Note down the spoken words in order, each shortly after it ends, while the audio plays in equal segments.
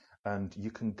and you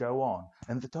can go on,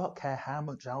 and they don't care how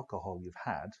much alcohol you've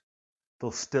had,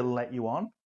 they'll still let you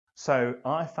on. So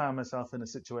I found myself in a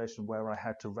situation where I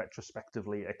had to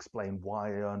retrospectively explain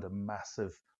why I owned a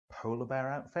massive polar bear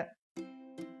outfit.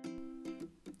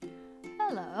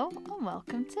 Hello and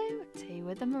welcome to Tea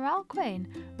with the Morale Queen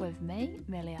with me,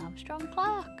 Millie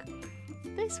Armstrong-Clark.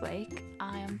 This week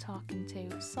I am talking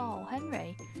to Saul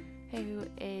Henry, who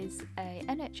is a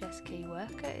NHS key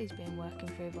worker. He's been working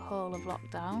through the whole of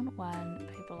lockdown when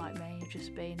people like me have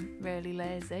just been really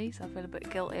lazy, so I feel a bit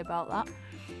guilty about that.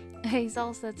 He's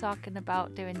also talking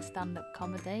about doing stand-up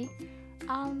comedy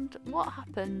and what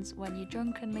happens when you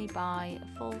drunkenly buy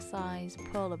a full-size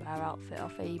polar bear outfit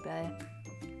off eBay.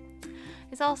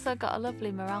 He's also got a lovely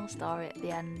morale story at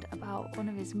the end about one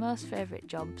of his most favourite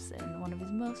jobs in one of his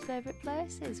most favourite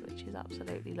places, which is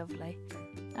absolutely lovely.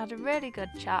 I had a really good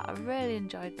chat, I really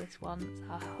enjoyed this one,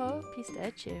 so I hope you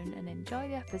stay tuned and enjoy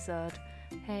the episode.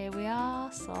 Here we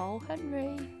are, Saul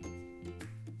Henry.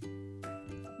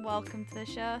 Welcome to the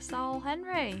show, Saul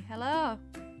Henry. Hello.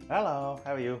 Hello,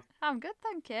 how are you? I'm good,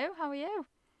 thank you. How are you?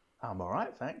 I'm all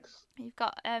right, thanks. You've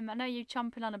got, I know you're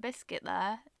chomping on a biscuit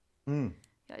there.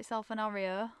 Got yourself an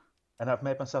Oreo. And I've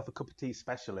made myself a cup of tea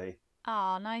specially.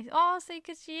 Oh, nice. Oh, see,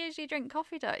 because you usually drink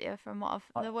coffee, don't you? From what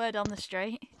the word on the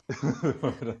street.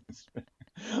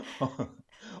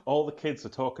 All the kids are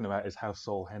talking about is how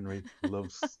Saul Henry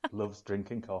loves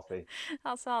drinking coffee.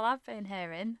 That's all I've been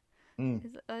hearing.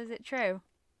 Is it true?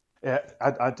 Yeah,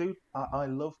 I do. I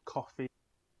love coffee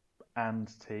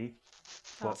and tea,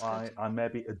 but I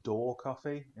maybe adore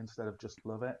coffee instead of just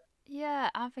love it. Yeah,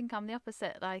 I think I'm the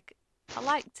opposite. Like, I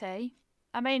like tea.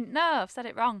 I mean, no, I've said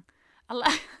it wrong.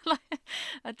 I like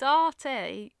adore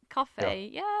tea, coffee.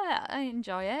 Yeah, I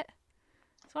enjoy it.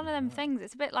 It's one of them things.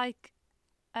 It's a bit like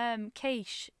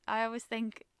quiche. I always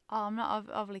think, oh, I'm not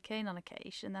overly keen on a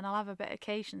quiche, and then I'll have a bit of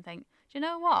quiche and think, do you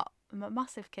know what? I'm a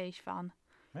massive quiche fan.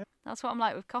 Yeah. That's what I'm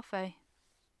like with coffee.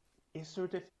 Is there a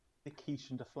difference between a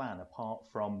quiche and a flan apart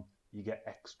from you get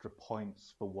extra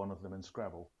points for one of them in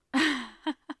Scrabble?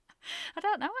 I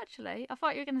don't know, actually. I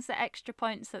thought you were going to say extra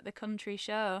points at the country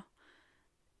show.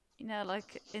 You know,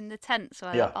 like in the tents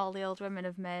where all the old women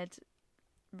have made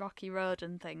Rocky Road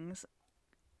and things.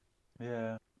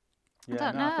 Yeah. I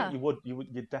don't know. I think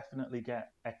you'd definitely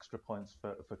get extra points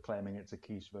for claiming it's a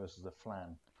quiche versus a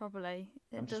flan. Probably.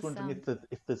 I'm just wondering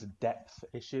if there's a depth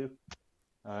issue.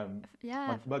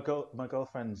 Yeah. My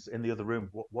girlfriend's in the other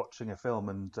room watching a film,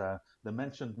 and they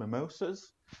mentioned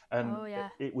mimosas, and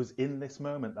it was in this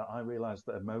moment that I realised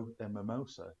that a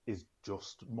mimosa is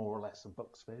just more or less a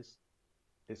Bucks Fizz.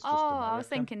 It's just American. I was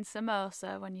thinking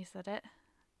samosa when you said it.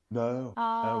 No,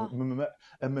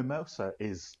 a mimosa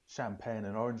is champagne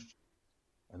and orange juice,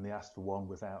 and they asked for one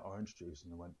without orange juice,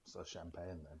 and they went, so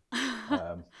champagne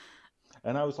then.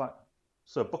 And I was like,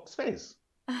 so Bucks Fizz?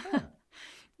 Yeah.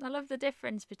 I love the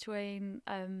difference between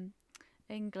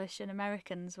English and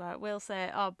Americans, where we'll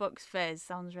say, oh, Bucks Fizz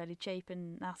sounds really cheap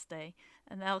and nasty,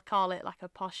 and they'll call it like a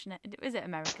posh Is it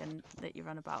American that you're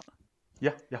on about?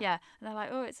 Yeah. Yeah, and they're like,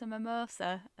 oh, it's a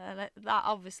mimosa. That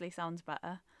obviously sounds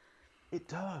better. It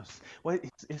does. Well,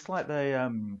 it's like they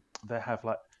have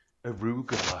like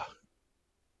arugula.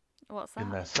 What's that?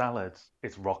 In their salads.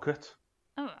 It's rocket.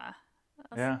 Oh,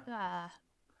 yeah.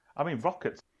 I mean,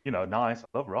 rocket's, nice.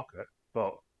 I love rocket,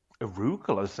 but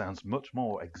arugula sounds much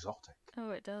more exotic.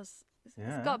 Oh, it does.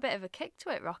 It's got a bit of a kick to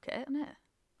it, rocket, hasn't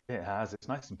it? It has. It's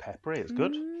nice and peppery. It's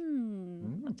good.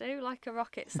 I do like a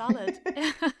rocket salad.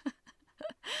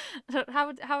 How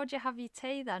would you have your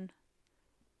tea then?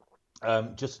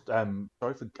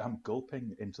 Sorry for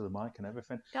gulping into the mic and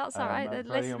everything. That's all right. The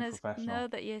listeners know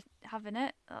that you're having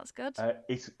it. That's good.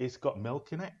 It's got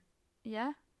milk in it.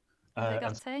 Yeah. Has it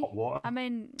got tea? Hot water. I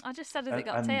mean, I just said has it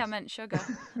got tea? I meant sugar.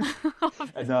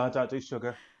 No, I don't do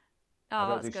sugar. I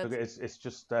don't do sugar. It's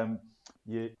just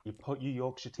you put your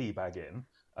Yorkshire tea bag in,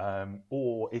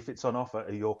 or if it's on offer,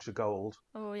 a Yorkshire Gold.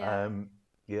 Oh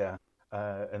yeah.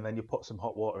 And then you put some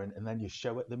hot water in, and then you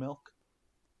show it the milk.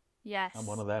 Yes. I'm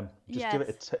one of them. Just give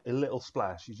it a little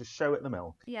splash. You just show it the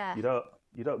milk. Yeah.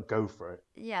 You don't go for it.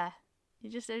 Yeah. You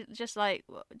just like,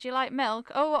 do you like milk?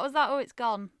 Oh, what was that? Oh, it's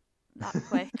gone. That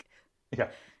quick. Yeah.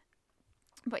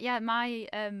 But yeah, my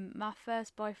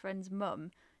first boyfriend's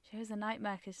mum, she was a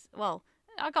nightmare because, well,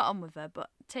 I got on with her, but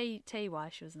tea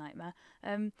wise, she was a nightmare.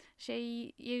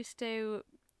 She used to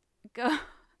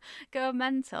go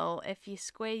mental if you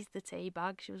squeezed the tea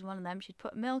bag. She was one of them. She'd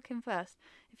put milk in first.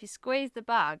 If you squeezed the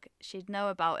bag, she'd know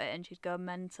about it and she'd go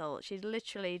mental. She'd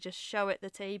literally just show it the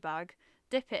tea bag,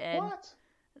 dip it in. What?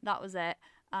 That was it.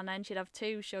 And then she'd have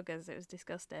 2 sugars. It was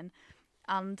disgusting.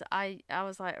 And I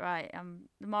was like, right,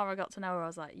 the more I got to know her, I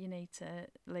was like, you need to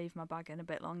leave my bag in a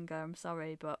bit longer. I'm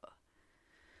sorry, but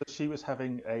She was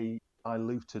having a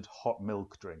diluted hot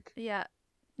milk drink, yeah,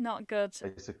 not good.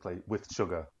 basically, with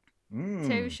sugar.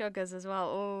 2 sugars as well.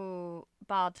 Oh,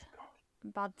 bad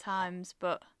times.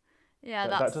 But yeah,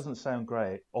 That doesn't sound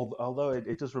great. Although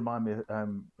it does remind me,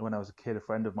 when I was a kid, a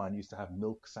friend of mine used to have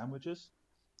milk sandwiches.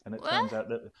 And it turns out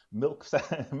that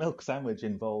milk sandwich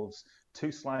involves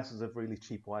 2 slices of really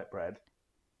cheap white bread,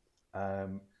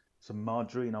 some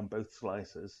margarine on both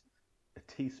slices, a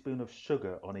teaspoon of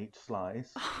sugar on each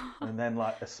slice, and then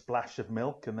like a splash of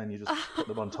milk, and then you just put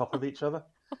them on top of each other.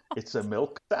 It's a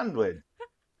milk sandwich.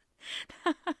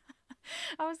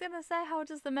 I was going to say, how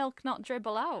does the milk not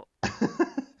dribble out?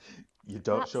 You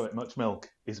don't show it much milk.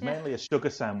 It's mainly a sugar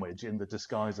sandwich in the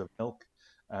disguise of milk.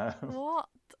 What?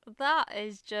 That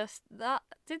is just that.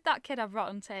 Did that kid have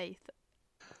rotten teeth?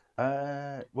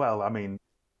 Well, I mean,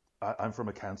 I'm from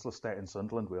a council estate in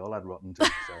Sunderland. We all had rotten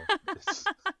teeth, so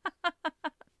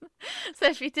so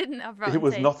if you didn't have rotten teeth, it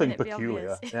was nothing it'd be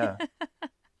peculiar. obvious. Yeah,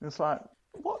 it's like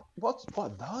what are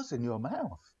those in your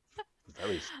mouth?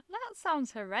 Very. That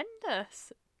sounds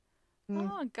horrendous.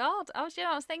 Oh God! I was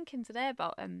thinking today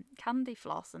about candy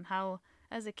floss and how,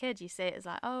 as a kid, you see it as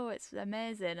like, oh, it's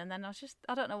amazing, and then I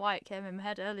don't know why it came in my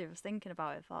head earlier. I was thinking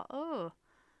about it. I thought, oh,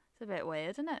 it's a bit weird,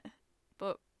 isn't it?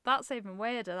 But that's even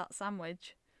weirder. That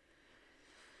sandwich.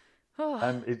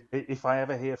 Oh. If I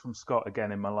ever hear from Scott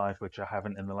again in my life, which I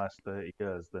haven't in the last 30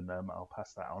 years, then I'll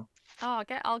pass that on. Oh,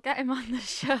 I'll get him on the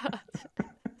show.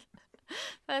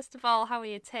 First of all, how are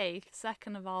your teeth?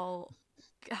 Second of all,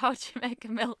 how do you make a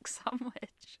milk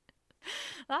sandwich?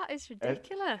 That is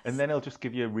ridiculous. And then he'll just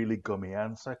give you a really gummy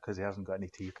answer because he hasn't got any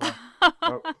teeth left.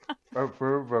 Like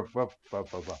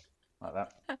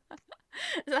that. Is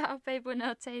that how people with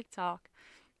no teeth talk?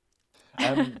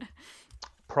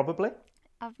 Probably.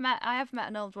 I have met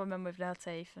an old woman with no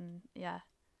teeth, and yeah.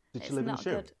 Did she live in a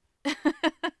shoe?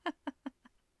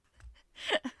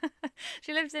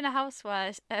 She lives in a house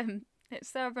where it's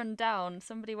so run down.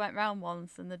 Somebody went round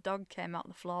once, and the dog came out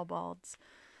the floorboards.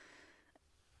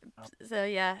 So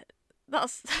yeah,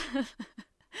 that's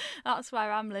that's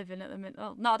where I'm living at the minute.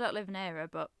 Well, no, I don't live near her,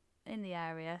 but in the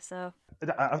area. So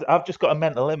I've just got a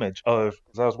mental image of,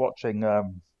 because I was watching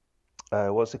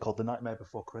what's it called, The Nightmare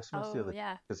Before Christmas, the other,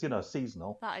 yeah, because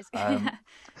seasonal. That is good.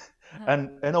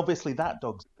 And obviously that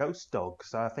dog's a ghost dog,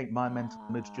 so I think my mental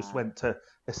image just went to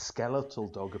a skeletal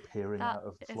dog appearing out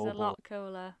of the floorboard. That is a lot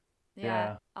cooler.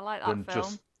 Yeah, I like that than film.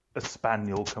 Just a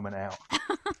spaniel coming out.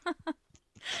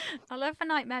 I love A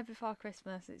Nightmare Before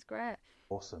Christmas. It's great.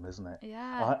 Awesome, isn't it?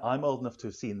 Yeah. I'm old enough to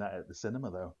have seen that at the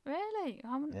cinema, though. Really?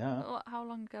 Yeah. How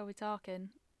long ago are we talking?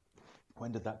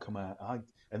 When did that come out?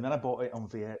 And then I bought it on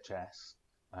VHS.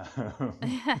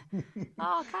 Yeah. Oh,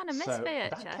 I kind of miss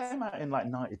VHS. That came out in like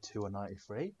 92 or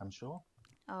 93, I'm sure.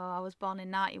 Oh, I was born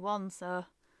in 91, so...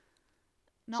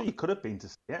 So you could have been to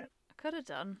see it. I could have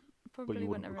done. Probably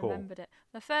wouldn't have recall. remembered it.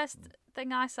 The first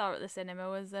thing I saw at the cinema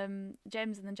was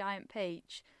James and the Giant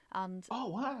Peach, and oh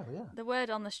wow, yeah. The word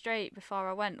on the street before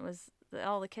I went was that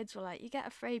all the kids were like, "You get a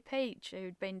free peach,"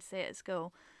 who'd been to see it at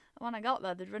school. And when I got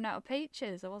there, they'd run out of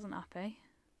peaches. I wasn't happy.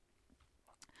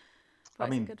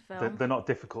 But it's a good film. They're not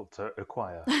difficult to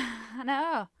acquire. I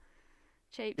know.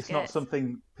 Cheap. It's not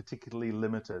something particularly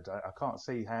limited. I can't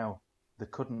see how they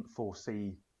couldn't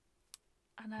foresee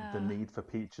the need for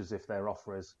peaches if their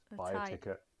offer is buy a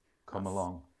ticket, come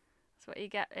along. That's what you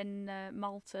get in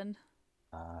Malton.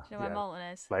 Do you know where Malton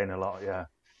is? Playing a lot, yeah.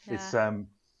 It's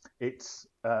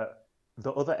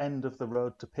the other end of the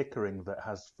road to Pickering that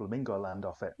has Flamingo Land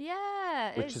off it.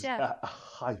 Yeah, which is a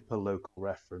hyper local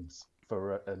reference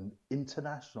for an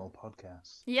international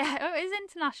podcast. Yeah, it is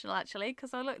international actually,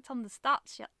 because I looked on the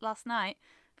stats last night.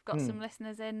 We've got some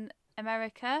listeners in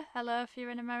America. Hello, if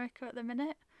you're in America at the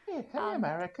minute. Hey,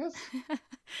 Americas.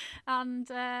 And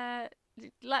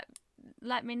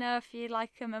let me know if you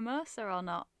like a mimosa or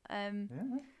not.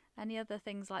 Any other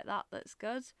things like that that's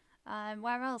good.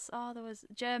 Where else? Oh, there was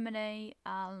Germany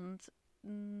and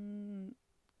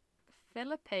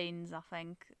Philippines, I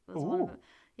think. Was one of them.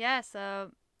 Yeah,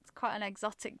 so it's quite an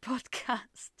exotic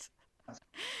podcast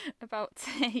about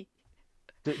tea.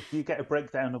 Do you get a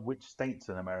breakdown of which states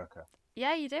in America?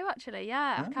 Yeah, you do actually.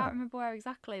 Yeah, I can't remember where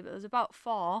exactly, but there's about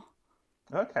 4.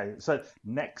 Okay, so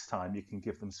next time you can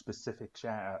give them specific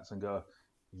shout-outs and go,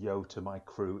 "Yo" to my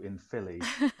crew in Philly,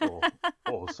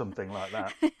 or something like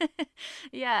that.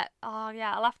 Yeah. Oh,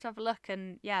 yeah. I'll have to have a look,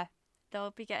 and yeah,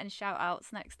 they'll be getting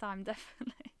shout-outs next time,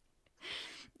 definitely.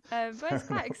 But it's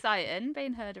quite exciting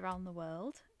being heard around the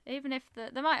world. Even if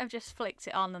they might have just flicked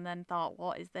it on and then thought,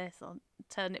 "What is this?" or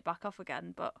turned it back off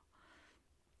again, but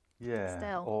Yeah,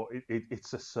 still. or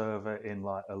it's a server in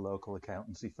like a local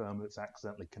accountancy firm that's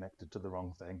accidentally connected to the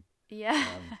wrong thing. Yeah,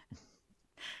 Um,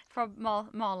 probably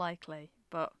more likely.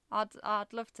 But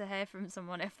I'd love to hear from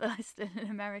someone if they're listening in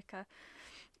America.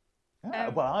 yeah,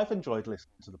 well, I've enjoyed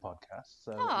listening to the podcast,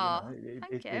 so Oh,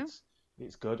 thank you.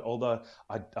 it's good. Although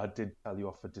I did tell you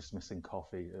off for dismissing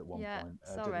coffee at one Yeah, point,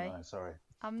 didn't sorry. I? Sorry.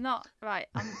 I'm not right.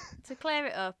 To clear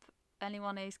it up.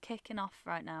 Anyone who's kicking off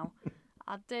right now,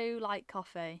 I do like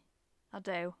coffee. I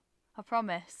do. I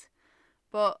promise.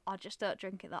 But I just don't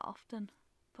drink it that often.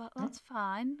 But that's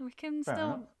fine. We can Fair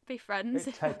enough. still be friends.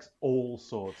 It takes all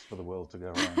sorts for the world to go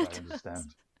around, I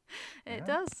understand. It Yeah,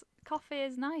 does. Coffee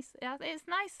is nice. Yeah, it's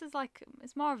nice as like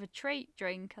it's more of a treat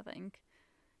drink, I think.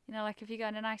 You know, like if you go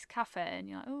in a nice cafe and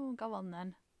you're like, oh, go on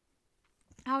then.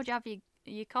 How would you have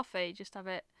your coffee? Just have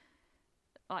it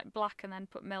like black and then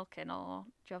put milk in, or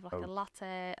do you have like a oh,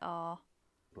 latte or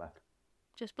black.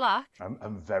 just black?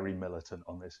 I'm very militant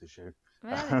on this issue.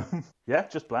 Really? Yeah,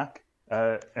 just black,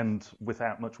 and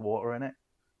without much water in it.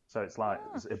 So it's like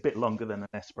Oh, it's a bit longer than an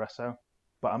espresso.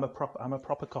 But I'm a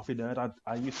proper coffee nerd.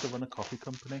 I used to run a coffee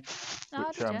company, oh,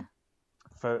 which did you?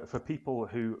 for people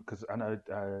who, because I know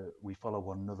we follow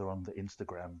one another on the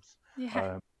Instagrams.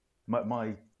 Yeah.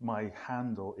 Um, my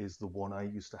handle is the one I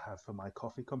used to have for my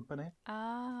coffee company.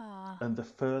 Ah. And the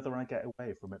further I get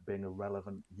away from it being a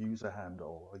relevant user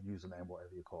handle or username,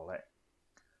 whatever you call it,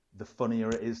 the funnier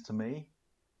it is to me,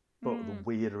 but the Mm.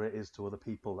 weirder it is to other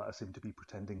people that I seem to be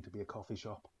pretending to be a coffee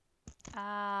shop.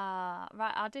 Ah.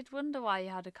 Right. I did wonder why you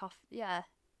had a coffee. Yeah.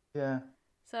 Yeah.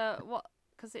 So what?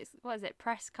 Because it's what is it?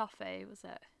 Press coffee was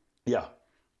it? Yeah.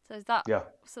 So is that Yeah.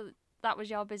 so that was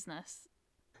your business?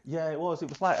 Yeah, it was. It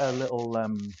was like a little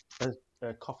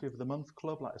a coffee of the month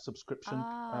club, like a subscription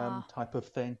Ah. type of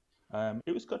thing.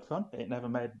 It was good fun. It never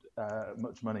made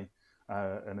much money,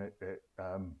 and it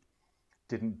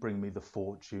didn't bring me the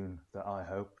fortune that I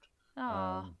hoped.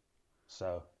 Ah. Um,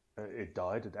 so it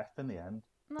died a death in the end.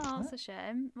 No, Yeah, that's a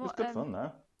shame. it was good fun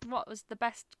though. What was the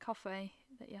best coffee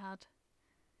that you had?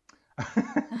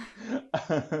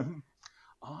 um,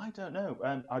 I don't know.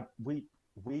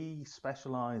 We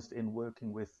specialised in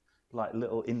working with like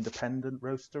little independent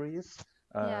roasteries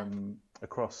Yeah.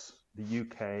 across the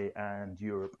UK and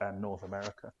Europe and North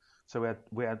America. So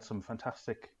we had some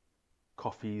fantastic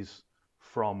coffees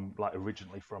from like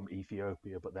originally from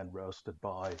Ethiopia, but then roasted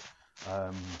by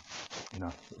um,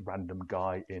 random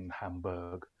guy in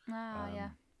Hamburg. Ah, yeah.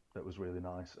 That was really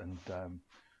nice, and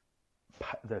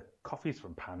the coffees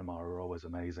from Panama are always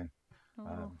amazing. Oh.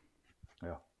 Um,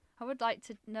 yeah. I would like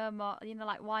to know more,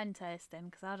 like wine tasting,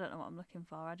 because I don't know what I'm looking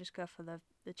for. I just go for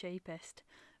the cheapest.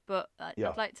 But Yeah.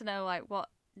 I'd like to know like what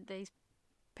these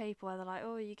people are like.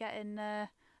 Oh, you're getting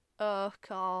oak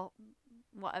or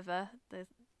whatever. They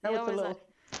That was a always little.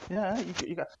 Yeah,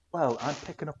 you got. Well, I'm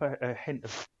picking up a hint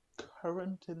of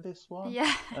currant in this one,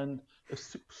 yeah. and a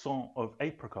soupçon of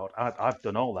apricot. I've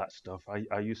done all that stuff.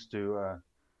 I used to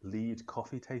lead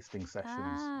coffee tasting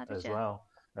sessions Ah, did as you? well,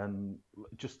 and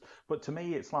but to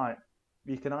me, it's like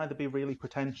you can either be really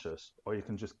pretentious or you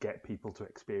can just get people to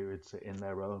experience it in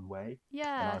their own way, and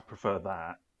I Yeah. prefer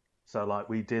that. So, like,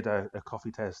 we did a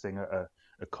coffee tasting at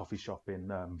a coffee shop in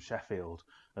Sheffield,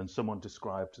 and someone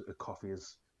described a coffee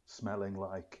as smelling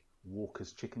like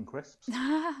Walker's chicken crisps.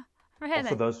 Or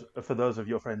really? for those of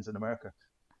your friends in America,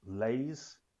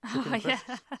 Lay's Oh chicken yeah.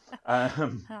 crisps.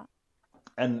 Um,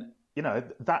 and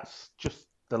that's just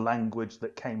the language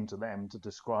that came to them to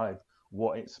describe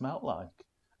what it smelled like.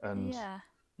 And yeah.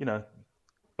 you know,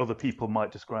 other people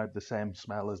might describe the same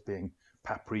smell as being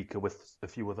paprika with a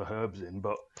few other herbs in,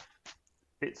 but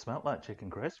it smelled like chicken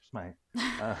crisps, mate.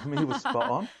 He was spot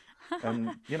on.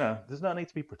 And there's no need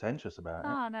to be pretentious about it.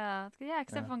 Oh no. Yeah,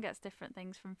 because Yeah, everyone gets different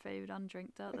things from food and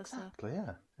drink, don't they? So exactly.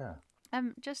 Yeah, yeah.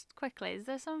 just quickly, is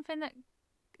there something that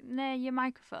near your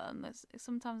microphone that's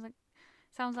sometimes like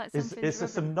sounds like Is something's there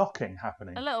rubbing? some knocking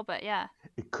happening? A little bit, yeah.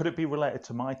 Could it be related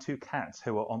to my two cats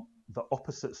who are on the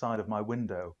opposite side of my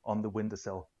window on the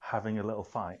windowsill having a little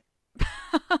fight?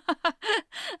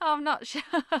 I'm not sure.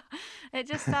 It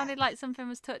just sounded like something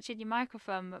was touching your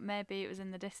microphone, but maybe it was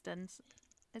in the distance.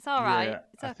 It's all right. Yeah,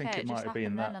 It's I think okay. it It just might have been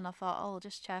happened then, that. and I thought, oh, I'll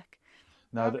just check.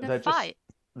 They're No, having a they're just fight.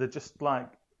 they're just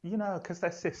like because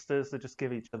they're sisters, they just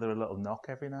give each other a little knock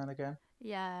every now and again.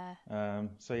 Yeah.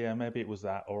 So yeah, maybe it was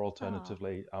that, or Oh.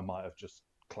 alternatively, I might have just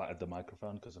clattered the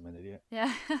microphone because I'm an idiot.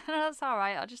 Yeah. No, that's all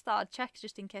right. I just thought I'd check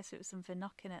just in case it was something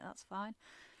knocking it. That's fine.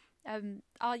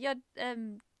 Your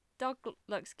dog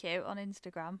looks cute on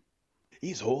Instagram.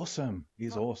 He's awesome.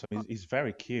 He's What, awesome. what He's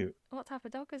very cute. what type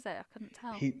of dog is it? I couldn't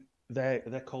tell.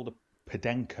 They're called a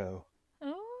Podenco.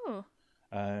 Oh.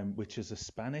 which is a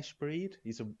Spanish breed.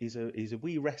 He's a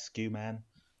wee rescue man.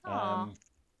 Oh,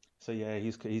 So yeah,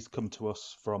 he's come to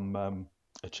us from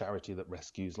a charity that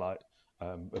rescues like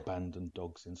abandoned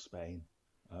dogs in Spain,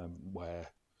 where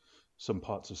some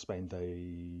parts of Spain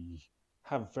they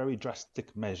have very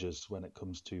drastic measures when it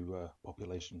comes to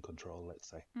population control, let's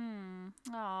say.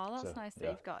 oh, that's So nice that yeah,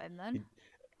 you've got him then. he,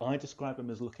 I describe him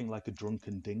as looking like a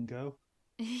drunken dingo.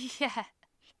 Yeah,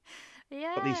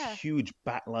 Got these yeah. huge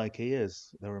bat-like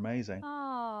ears. They're amazing.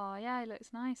 Oh, yeah, he looks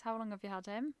nice. How long have you had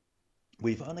him?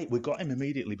 We got him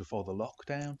immediately before the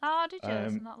lockdown. Oh, did you?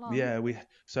 So not long. Yeah,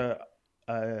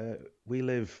 uh, we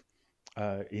live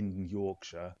in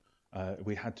Yorkshire.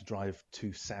 We had to drive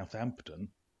to Southampton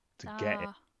to get it,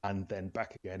 Ah, and then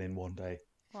back again in one day,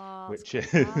 well, that's which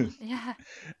quite is far. Yeah.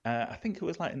 I think it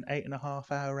was like an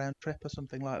 8.5 hour round trip or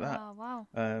something like that. Oh, wow.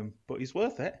 But he's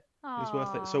worth it. He's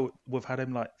worth it. Oh, So we've had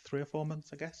him like 3 or 4 months,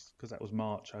 I guess, because that was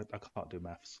March. I can't do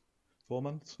maths. 4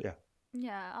 months? Yeah.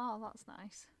 yeah. Oh, that's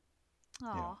nice.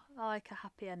 Yeah. Oh, I like a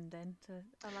happy ending to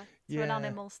an Yeah.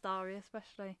 animal story,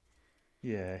 especially.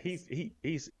 Yeah.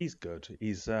 He's good.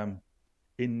 He's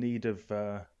in need of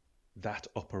that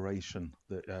operation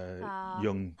that Ah,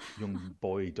 young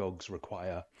boy dogs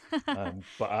require.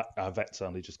 But our vet's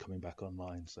only just coming back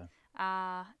online, so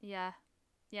yeah,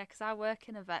 yeah. Because I work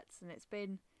in a vet's,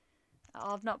 and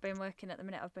I've not been working at the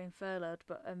minute. I've been furloughed,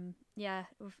 but yeah,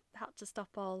 we've had to stop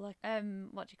all like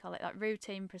what do you call it, like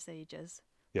routine procedures.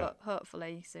 yeah. But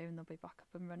hopefully soon they'll be back up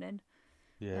and running.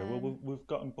 Yeah, well, Um, we've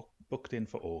got him booked in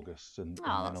for August, and oh,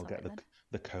 then that's he'll get alright then.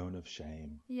 the cone of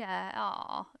shame. Yeah.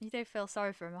 Oh, you do feel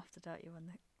sorry for him after, don't you? When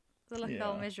they look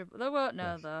all Yeah, miserable. They won't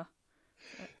know bless.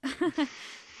 though.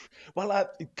 Well,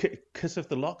 because of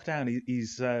the lockdown,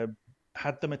 he's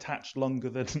had them attached longer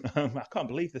than I can't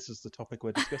believe this is the topic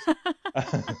we're discussing.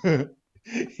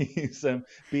 He's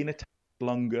been attached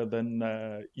longer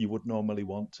than you would normally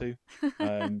want to,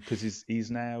 because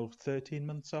he's now 13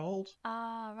 months old.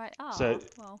 Ah, right. So Oh,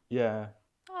 well. yeah,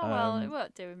 Oh, well, it um,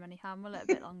 won't do him any harm, will it? A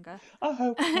bit longer. I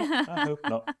hope not. I hope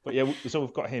not. But yeah, so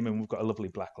we've got him, and we've got a lovely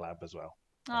black lab as well.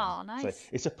 Oh, So nice.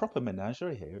 it's a proper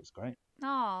menagerie here. It's great.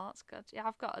 Oh, that's good. Yeah,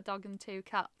 I've got a dog and two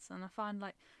cats, and I find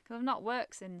because I've not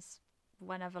worked since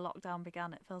whenever lockdown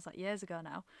began, it feels like years ago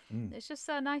now. Mm. It's just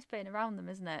so nice being around them,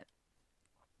 isn't it?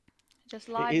 It just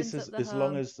It is livens up the as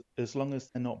long home. as long as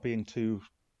they're not being too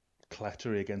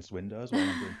clattery against windows while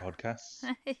I'm doing podcasts.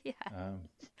 Yeah. Um,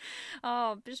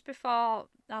 Oh, just before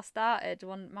I started,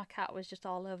 my cat was just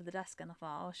all over the desk, and I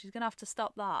thought, oh, she's gonna have to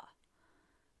stop that.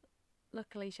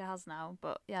 Luckily, she has now.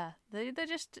 But yeah, they're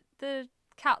just the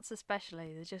cats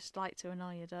especially. They just like to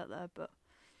annoy you, don't they? But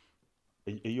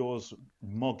are yours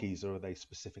moggies or are they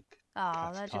specific oh,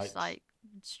 cat they're just types? like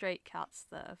straight cats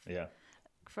that have Yeah.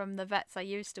 from the vets I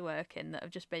used to work in that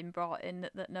have just been brought in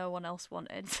that no one else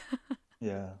wanted.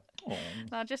 Yeah. Oh.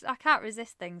 I can't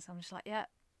resist things. I'm just like, yeah,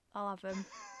 I'll have them.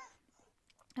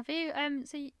 Have you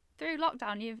through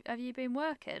lockdown have you been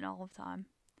working all the time?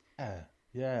 Yeah.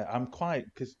 Yeah. I'm quite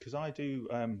because I do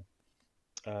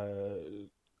uh,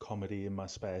 comedy in my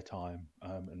spare time,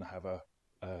 and have a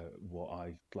what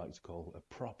I like to call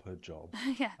a proper job.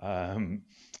 Yeah. Um,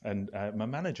 and my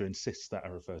manager insists that I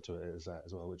refer to it as that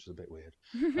as well, which is a bit weird.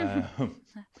 Um,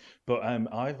 but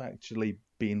I've actually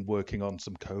been working on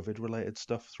some COVID related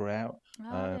stuff throughout. Oh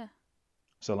Uh, yeah.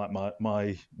 so like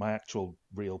my actual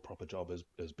real proper job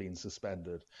has been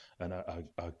suspended, and I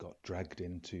got dragged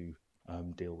in to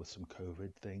deal with some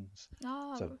COVID things.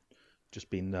 So Oh. just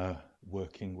been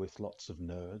working with lots of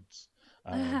nerds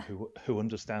who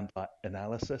understand like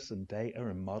analysis and data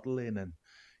and modeling and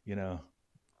you know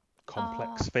Oh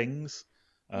complex things,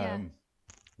 yeah. um,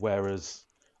 whereas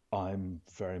I'm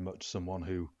very much someone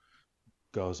who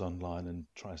goes online and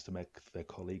tries to make their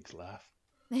colleagues laugh.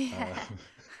 Yeah.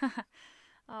 Uh,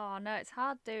 Oh no, it's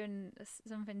hard doing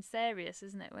something serious,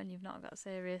 isn't it, when you've not got a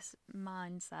serious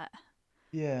mindset?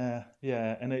 yeah,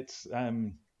 yeah, and it's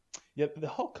yeah, the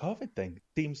whole COVID thing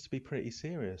seems to be pretty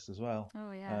serious as well.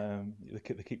 Oh yeah.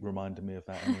 They keep reminding me of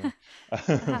that anyway.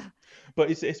 Um, but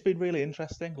it's been really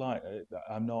interesting. Like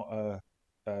I'm not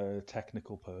a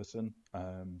technical person,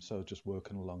 so just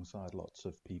working alongside lots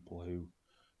of people who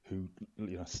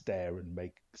stare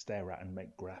at and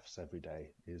make graphs every day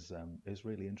is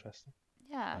really interesting.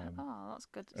 Yeah. Um, Oh, that's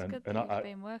good. It's and good that and you've I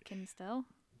been working still.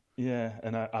 yeah,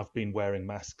 and I've been wearing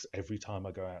masks every time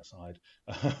I go outside,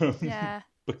 Yeah.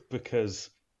 because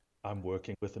I'm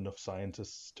working with enough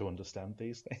scientists to understand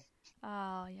these things.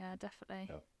 Oh yeah, definitely.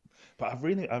 Yeah. But I've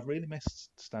really missed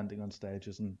standing on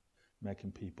stages and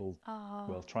making people, Oh.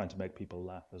 well, trying to make people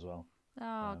laugh as well. Oh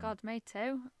Um, God, me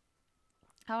too.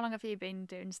 How long have you been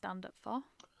doing stand up for?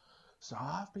 So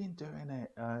I've been doing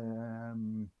it.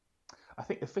 I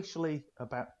think officially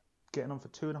about getting on for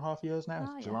 2.5 years now.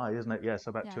 Oh It's yeah, July, isn't it? Yeah, so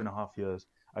about two yeah. and a half years.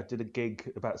 I did a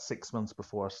gig about 6 months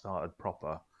before I started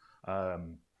proper,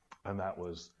 um, and that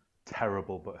was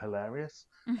terrible but hilarious.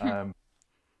 Um,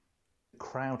 the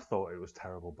crowd thought it was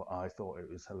terrible, but I thought it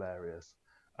was hilarious.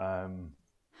 Um,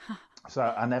 so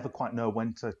I never quite know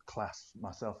when to class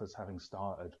myself as having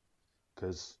started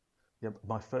because yeah,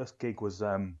 my first gig was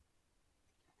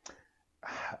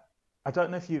I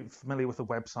don't know if you're familiar with a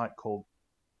website called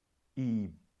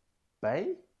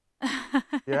eBay.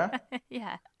 Yeah,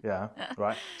 Yeah. yeah,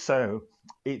 right. So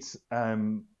it's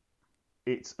um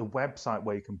it's a website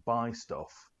where you can buy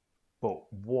stuff, but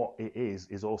what it is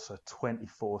also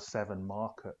 24/7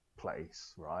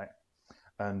 marketplace, right?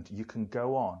 And you can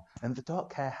go on, and they don't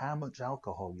care how much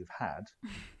alcohol you've had,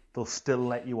 they'll still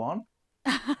let you on,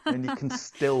 and you can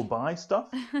still buy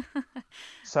stuff.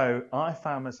 So I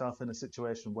found myself in a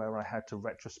situation where I had to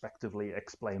retrospectively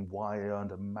explain why I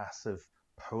owned a massive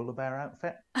polar bear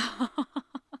outfit.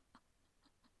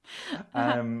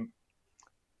 Um,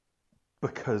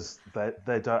 because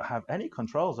they don't have any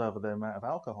controls over the amount of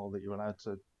alcohol that you're allowed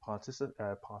to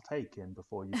partake in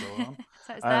before you go on.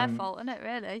 So it's their Um, fault, isn't it,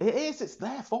 really? it's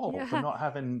their fault for Yeah. not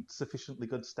having sufficiently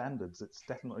good standards. It's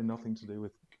definitely nothing to do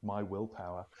with my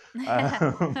willpower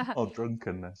or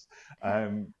drunkenness.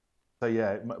 Um, so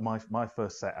yeah, my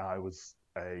first set I was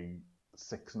a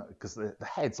six because the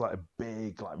head's like a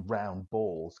big like round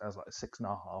ball. So I was like a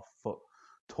 6.5 foot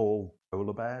tall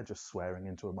polar bear just swearing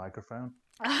into a microphone.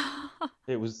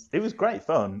 It was great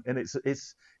fun, and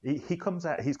he comes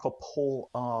out. He's called Paul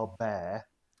R. Bear.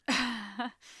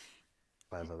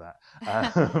 Clever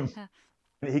that.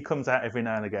 He comes out every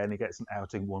now and again. He gets an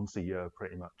outing once a year,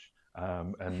 pretty much,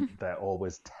 and they're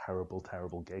always terrible,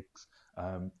 terrible gigs,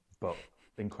 but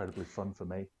incredibly fun for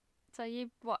me. So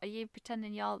what are you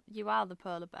pretending you are the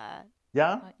polar bear?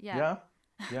 Yeah, Yeah. yeah,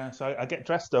 yeah. So I get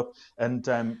dressed up, and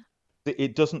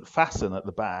it doesn't fasten at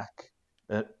the back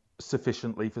uh,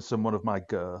 sufficiently for someone of my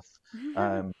girth.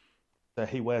 Um, so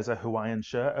he wears a Hawaiian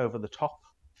shirt over the top,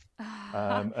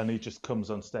 and he just comes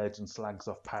on stage and slags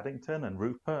off Paddington and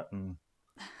Rupert and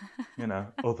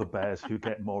other bears who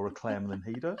get more acclaim than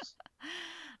he does.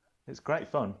 It's great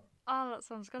fun. Oh, that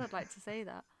sounds good. I'd like to see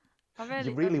that. I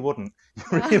You really, really wouldn't.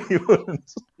 You no, really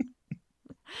wouldn't.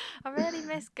 I really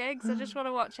miss gigs. I just want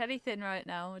to watch anything right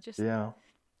now. Yeah.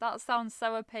 That sounds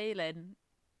so appealing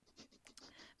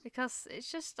because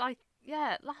it's just like,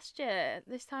 yeah,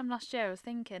 this time last year, I was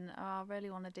thinking, oh, I really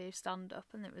want to do stand up,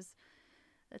 and it was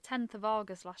the 10th of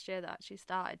August last year that actually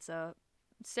started. So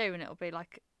soon it'll be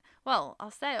like, well,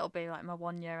 I'll say it'll be like my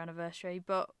 1 year anniversary,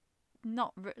 but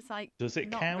it's like Does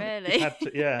it not count? You've really. had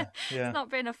to, yeah, It's yeah. not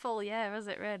been a full year, has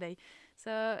it really?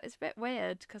 So it's a bit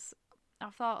weird because I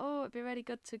thought, oh, it'd be really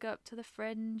good to go up to the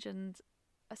Fringe and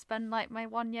I spend like my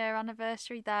 1 year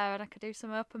anniversary there, and I could do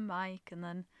some open mic, and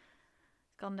then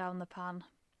it's gone down the pan.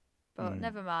 But Mm.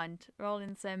 never mind, we're all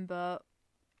in the same boat.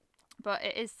 But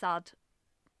it is sad.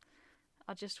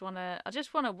 I just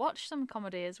wanna watch some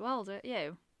comedy as well, don't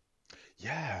you?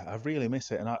 Yeah, I really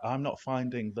miss it, and I'm not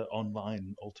finding the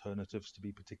online alternatives to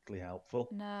be particularly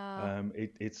helpful. No.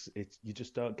 It's you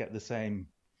just don't get the same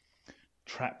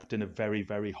trapped in a very,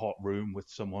 very hot room with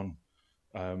someone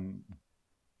um,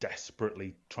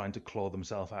 desperately trying to claw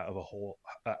themselves out of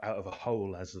a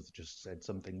hole, as I've just said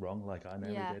something wrong, like I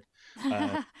nearly Yeah. did.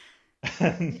 Uh,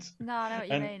 and No, I know what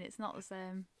you and mean. It's not the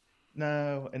same.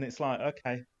 no, and it's like,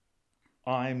 okay,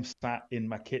 I'm sat in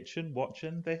my kitchen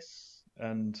watching this,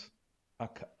 and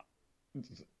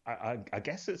I, I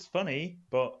guess it's funny,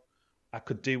 but I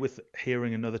could do with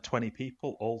hearing another 20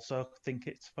 people also think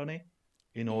it's funny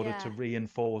in order to Yeah.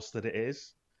 reinforce that it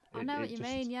is. I It, know what it you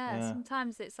mean, just, yeah.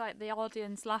 Sometimes it's like the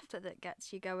audience laughter that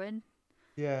gets you going.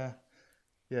 yeah,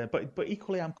 yeah. But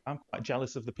equally, I'm quite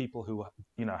jealous of the people who,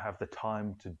 have the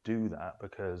time to do that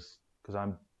because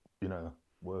I'm,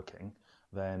 working.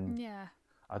 Then Yeah.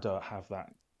 I don't have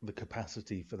the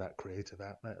capacity for that creative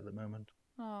outlet at the moment.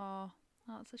 Oh,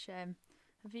 that's a shame.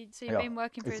 You've Yeah, been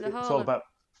working through it's the it's whole all of about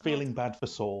whole feeling bad for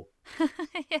Saul.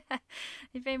 yeah.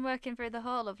 You've been working through the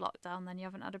whole of lockdown, then you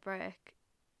haven't had a break.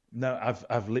 No,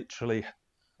 I've literally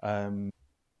um,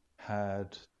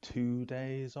 had 2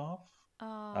 days off.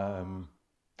 Oh. Um,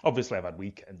 Obviously, I've had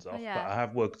weekends Oh off, but yeah. I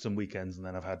have worked some weekends and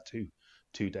then I've had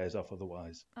two days off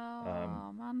otherwise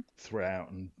Oh man.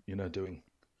 throughout, and doing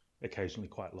occasionally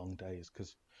quite long days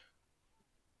because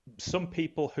some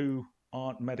people who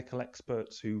aren't medical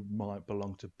experts who might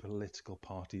belong to political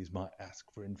parties might ask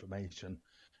for information,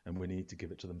 and we need to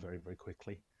give it to them very, very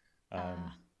quickly. Um,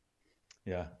 Ah.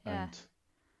 yeah, Yeah. and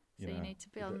So you need to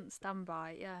be on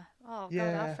standby. Yeah. Oh God, I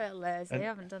yeah, feel lazy. and I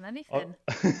haven't done or, anything.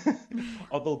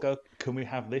 or they'll go, can we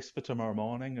have this for tomorrow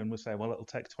morning? And we'll say, well, it'll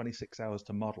take 26 hours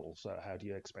to model. So how do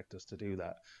you expect us to do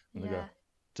that? And they go, Yeah.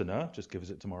 dunno, just give us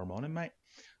it tomorrow morning, mate.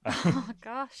 Oh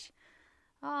gosh.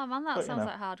 Oh man, that But sounds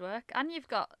like hard work. And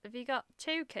have you got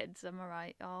two kids? Am I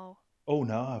right? Oh. oh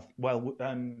no,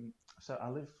 so I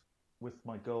live with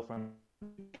my girlfriend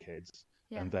and kids,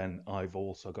 Yeah. and then I've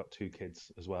also got two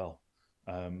kids as well.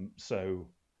 So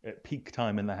at peak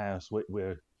time in the house,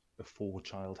 we're a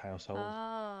four-child household.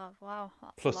 Oh wow,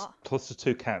 that's a Plus, lot. plus the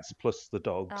two cats, plus the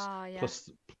dogs, Oh yeah.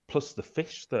 plus the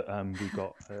fish that we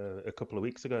got a couple of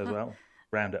weeks ago as well.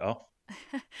 Round it off.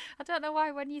 I don't know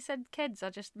why when you said kids,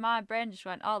 my brain just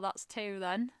went, oh, that's two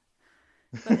then.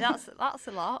 But that's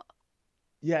a lot.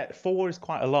 Yeah, four is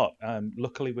quite a lot.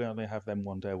 Luckily, we only have them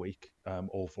one day a week,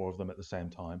 all four of them at the same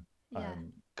time, Yeah.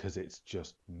 because it's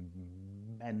just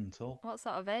mental. What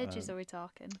sort of ages Um, are we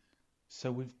talking? so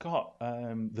we've got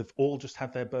they've all just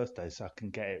had their birthdays, so I can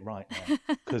get it right now,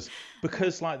 because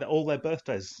like all their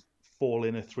birthdays fall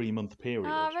in a 3-month period.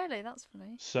 Oh, really? That's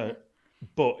funny. So,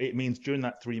 but it means during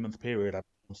that 3-month period, I'm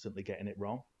constantly getting it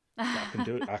wrong. But I can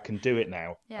do it. I can do it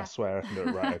now. Yeah. I swear I can do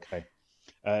it right. Okay.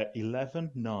 11,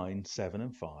 9, 7,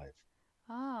 and 5.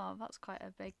 Oh, that's quite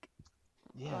a big,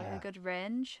 Yeah. a good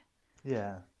range.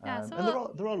 Yeah. Yeah, so And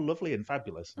they're all lovely and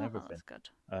fabulous and oh, everything. that's good.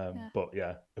 Yeah. But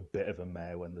yeah, a bit of a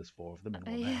mare when there's four of them in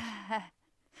one house. Yeah.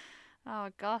 Oh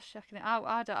gosh,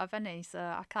 I don't have any, so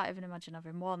I can't even imagine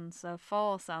having one. So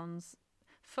four sounds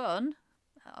fun.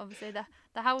 Obviously,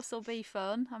 the house will be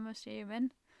fun, I'm assuming.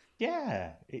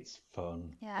 Yeah, it's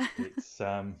fun. Yeah.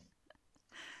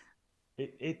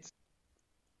 It's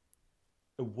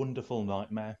a wonderful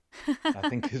nightmare, I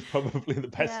think is probably the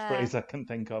best Yeah. phrase I can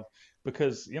think of,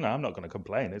 because I'm not going to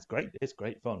complain. It's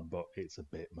great fun, but it's a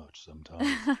bit much sometimes.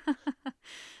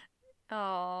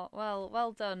 Oh,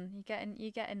 well done.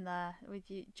 You get in there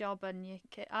with your job and your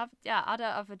kid. I don't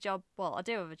have a job. Well, I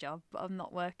do have a job, but I'm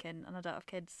not working and I don't have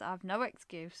kids. So I have no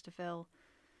excuse to feel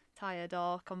tired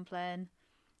or complain.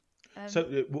 So,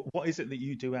 what is it that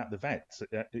you do at the vet?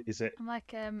 Is it?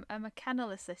 I'm a kennel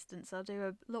assistant, so I do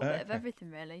a little bit of Okay.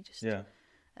 everything really. Just Yeah.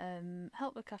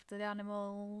 help look after the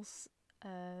animals.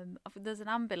 There's an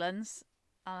ambulance,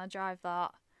 and I drive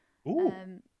that. Ooh.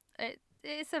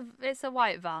 It's a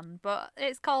white van, but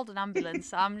it's called an ambulance.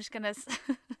 So I'm just gonna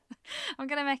I'm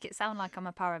gonna make it sound like I'm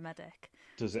a paramedic.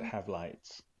 Does it have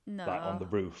lights? No. Like on the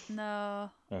roof? No.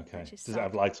 Okay. Which is Does it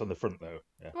have sad. lights on the front though?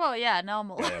 Yeah. Well, yeah,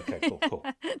 normal. Yeah. Okay. Cool.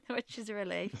 Which is a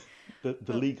relief. The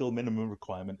legal minimum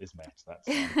requirement is met. That's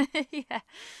fine. Yeah.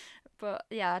 But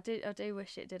yeah, I do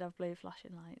wish it did have blue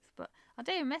flashing lights. But I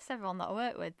do miss everyone that I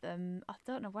work with. I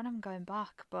don't know when I'm going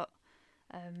back, but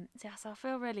yeah, so I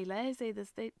feel really lazy.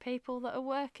 There's the people that are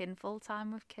working full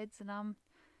time with kids, and I'm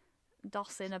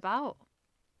dossing about.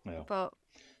 Yeah. But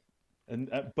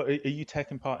But are you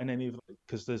taking part in any of?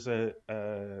 Because there's a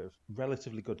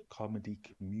relatively good comedy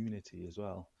community as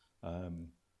well.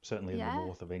 Certainly in the yeah,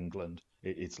 north of England,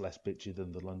 it's less bitchy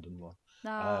than the London one.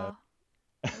 no,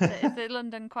 is it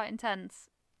London quite intense?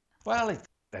 Well,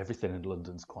 everything in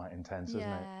London's quite intense, isn't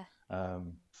it? Yeah.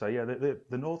 So yeah,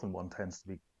 the northern one tends to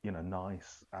be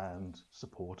nice and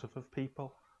supportive of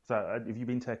people. So have you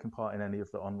been taking part in any of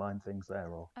the online things there,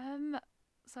 or?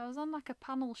 So I was on like a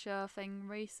panel show thing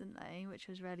recently, which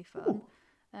was really fun.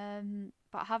 Ooh.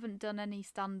 But I haven't done any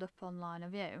stand up online.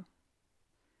 Have you?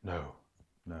 No,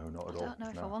 not at all. I don't know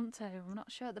if I No. want to. I'm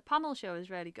not sure. The panel show was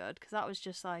really good because that was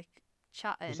just like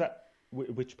chatting. Was that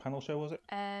which panel show was it?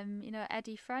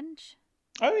 Eddie French.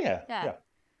 Oh yeah, Yeah.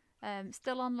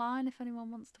 Still online if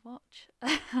anyone wants to watch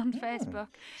on Facebook.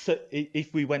 So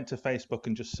if we went to Facebook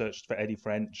and just searched for Eddie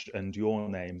French and your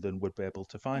name, then we'd be able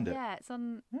to find it. Yeah, it's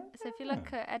on. So if you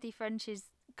look at Eddie French's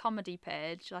comedy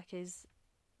page, like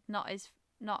not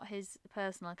his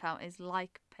personal account, his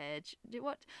like page.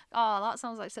 What? Oh, that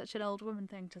sounds like such an old woman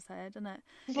thing to say, doesn't it?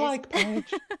 Like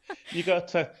page. You got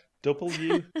to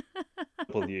W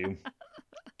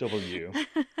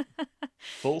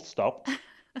full stop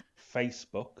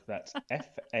Facebook. That's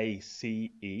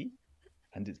FACE.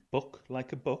 And it's book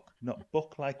like a book, not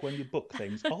book like when you book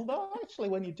things. Although actually,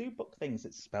 when you do book things,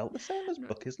 it's spelled the same as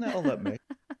book, isn't it? Although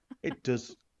it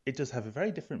does have a very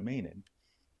different meaning.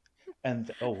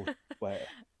 And wait,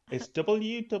 it's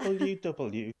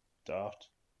www.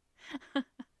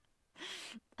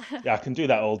 Yeah, I can do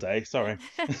that all day. Sorry.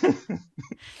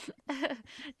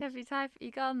 If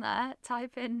you go on there,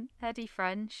 type in Eddie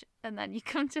French, and then you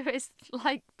come to his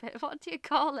like bit. What do you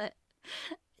call it?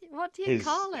 What do you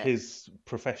call it? His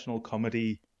professional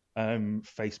comedy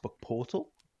Facebook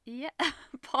portal. Yeah,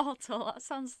 Portal. That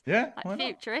sounds Yeah, like why not?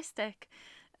 futuristic.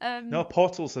 No,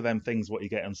 portals are them things what you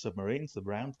get on submarines, the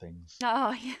round things.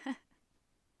 Oh yeah.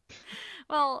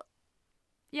 Well,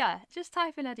 yeah. Just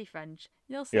type in Eddie French.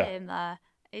 You'll see Yeah. him there.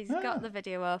 He's got Ah, the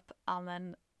video up, and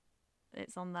then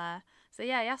it's on there. So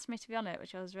yeah, he asked me to be on it,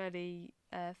 which I was really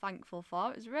thankful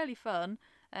for. It was really fun.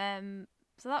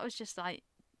 So that was just like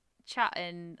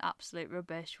chatting absolute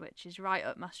rubbish, which is right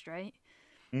up my street.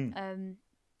 mm, Um,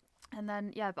 and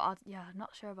then yeah, but I'm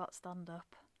not sure about stand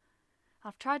up.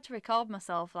 I've tried to record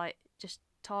myself like just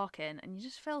talking, and you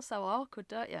just feel so awkward,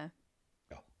 don't you?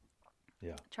 yeah.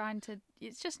 Yeah. Trying to,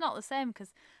 it's just not the same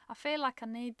because I feel like I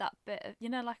need that bit of,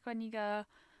 like when you go,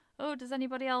 oh, does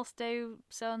anybody else do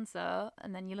so and so?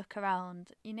 And then you look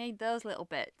around, you need those little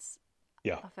bits,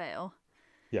 Yeah. I feel.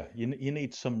 Yeah. You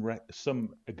need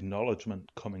some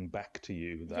acknowledgement coming back to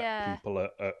you that Yeah, people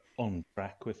are on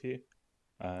track with you.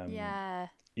 Um, yeah.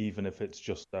 even if it's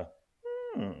just a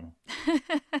hmm,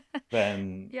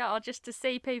 then Yeah, or just to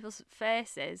see people's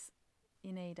faces,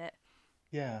 you need it.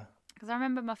 yeah. Because I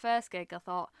remember my first gig, I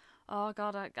thought, oh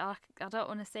God, I don't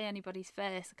want to see anybody's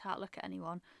face. I can't look at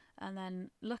anyone. And then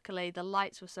luckily the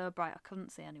lights were so bright I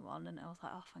couldn't see anyone. And I was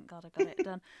like, oh, thank God I got it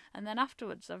done. And then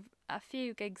afterwards, a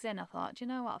few gigs in, I thought, do you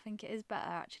know what? I think it is better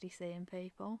actually seeing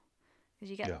people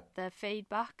because you get Yeah. their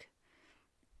feedback.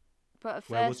 But at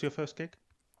Where was first, your first gig?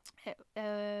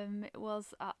 it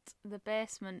was at the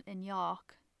Basement in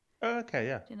York, Oh, okay,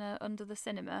 yeah. under the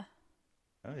cinema.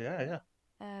 Oh, yeah, yeah.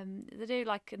 They do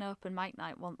like an open mic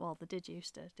night well, they did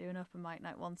used to do an open mic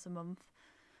night once a month.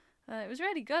 It was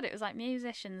really good. It was like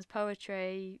musicians,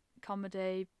 poetry,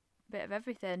 comedy, bit of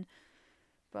everything.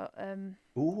 But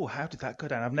Ooh, how did that go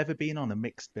down? I've never been on a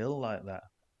mixed bill like that.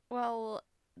 well,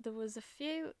 there's a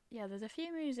few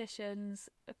musicians,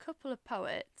 a couple of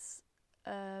poets,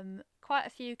 quite a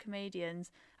few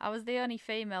comedians. I was the only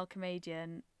female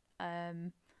comedian,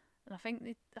 and I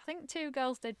think two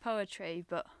girls did poetry,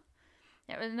 but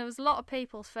and there was a lot of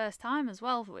people's first time as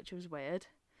well, which was weird.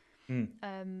 Mm,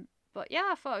 But yeah,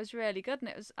 I thought it was really good, and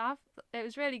it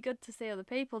was really good to see other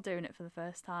people doing it for the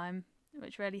first time,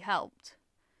 which really helped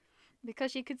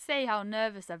because you could see how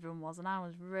nervous everyone was, and I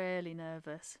was really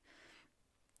nervous.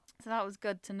 So that was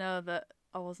good to know that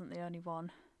I wasn't the only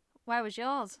one. Where was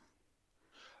yours?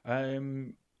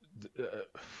 Um,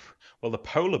 well, the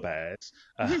polar bears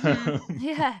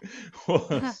Yeah.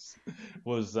 was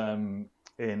was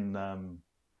in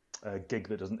a gig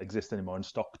that doesn't exist anymore in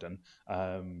Stockton.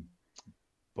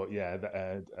 But yeah,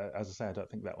 as I say, I don't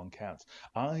think that one counts.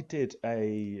 I did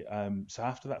so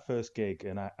after that first gig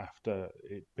and after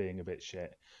it being a bit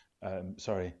shit,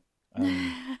 sorry,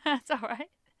 That's all right.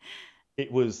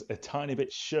 it was a tiny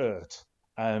bit shirt.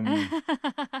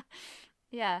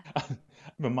 Yeah.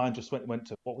 My mind just went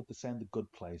to what would they say in the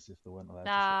good place if they weren't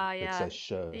allowed to say? Ah, They'd yeah. say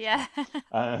shirt. Yeah.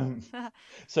 Um,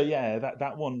 so yeah,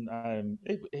 that one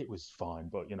it was fine,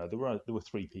 but there were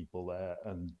three people there,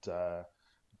 and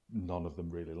none of them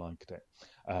really liked it.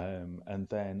 And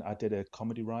then I did a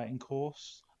comedy writing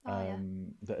course Oh, yeah.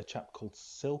 that a chap called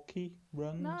Silky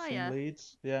runs Oh, in yeah.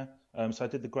 Leeds. Yeah. So I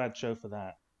did the grad show for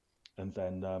that, and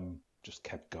then just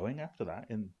kept going after that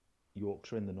in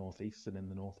Yorkshire, in the northeast, and in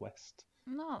the northwest,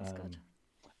 No, that's um, good.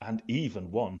 and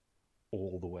even one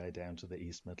all the way down to the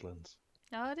East Midlands.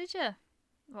 Oh, did you?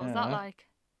 What was that Yeah. like?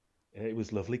 It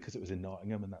was lovely because it was in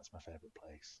Nottingham, and that's my favourite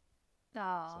place.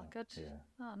 So Oh, good. yeah,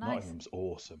 Oh, nice. Nottingham's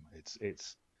awesome.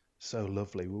 It's so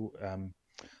lovely. There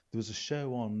was a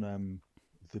show on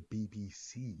the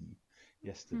BBC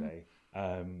Hmm. yesterday.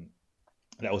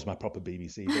 That was my proper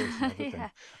BBC voice and everything. Yeah.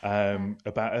 Yeah.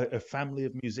 About a family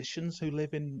of musicians who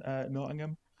live in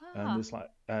Nottingham. And Ah. there's like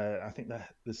I think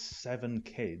there's seven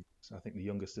kids. I think the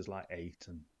youngest is like eight,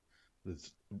 and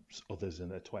there's others in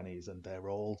their twenties, and they're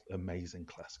all amazing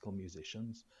classical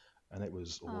musicians. And it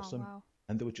was Oh, awesome. wow.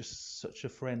 And they were just such a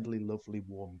friendly, lovely,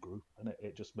 warm group. And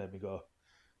it just made me go,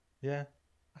 yeah,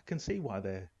 I can see why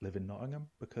they live in Nottingham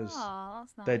because Oh,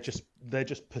 that's nice. they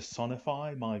just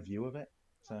personify my view of it.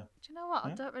 So Do you know what? I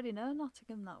yeah, don't really know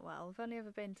Nottingham that well. I've only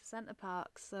ever been to Centre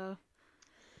Parks, so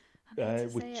I need to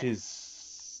see which it.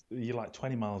 is you're like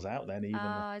 20 miles out then even.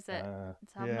 Oh, is it?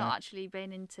 So I've Yeah, not actually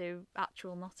been into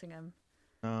actual Nottingham.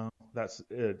 no, that's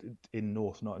in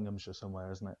North Nottinghamshire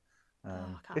somewhere, isn't it?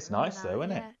 Oh, I can't It's remember nice now. though,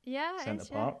 isn't it? Yeah, yeah, it Centre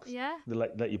is. Yeah, Parks. yeah, They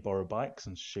let you borrow bikes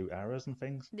and shoot arrows and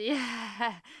things.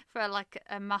 yeah. For like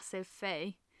a massive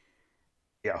fee.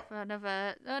 Yeah. For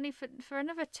another only for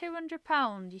another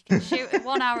 £200, you can shoot at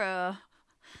one arrow.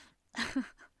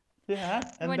 Yeah,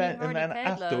 When you've and already then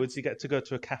paid afterwards loads. you get to go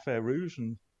to a Cafe Rouge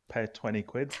and pay 20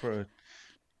 quid for a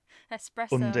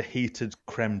Espresso. underheated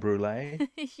creme brulee.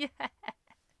 Yeah.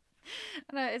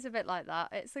 I know it's a bit like that.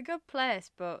 It's a good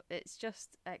place, but it's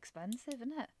just expensive,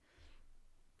 isn't it?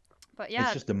 But It's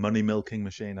yeah, just a money milking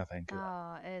machine, I think.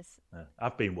 oh, it is. Yeah.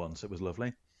 I've been once. It was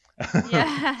lovely.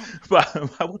 Yeah, But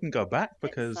I wouldn't go back it's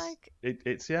because like,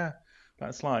 it's yeah,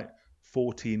 that's like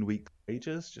 14-week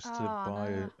wages just to oh buy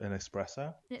no. an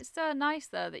espresso. It's so nice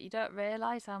though that you don't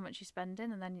realise how much you're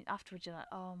spending, and then afterwards you're like,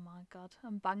 oh my god,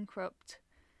 I'm bankrupt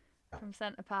from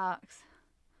Centre Parks.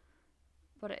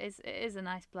 But it is a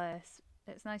nice place.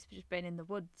 It's nice just being in the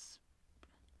woods.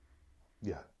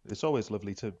 Yeah, it's always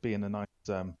lovely to be in a nice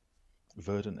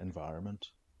verdant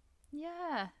environment.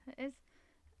 Yeah, it is.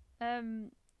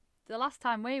 Um, the last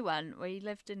time we went, we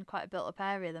lived in quite a built-up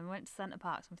area. Then we went to Centre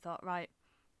Parks and we thought, right,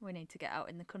 we need to get out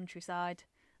in the countryside.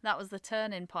 That was the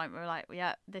turning point. We were like,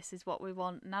 yeah, this is what we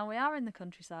want. Now we are in the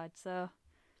countryside. So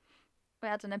we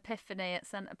had an epiphany at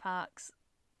Centre Parks.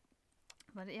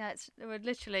 But yeah, we're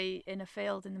literally in a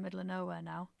field in the middle of nowhere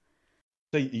now.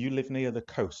 So you live near the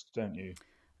coast, don't you?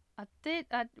 I did.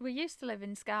 We used to live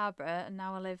in Scarborough, and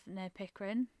now I live near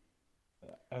Pickering.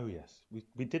 Oh yes,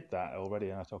 we did that already,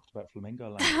 and I talked about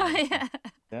Flamingo Land, didn't I? Yeah,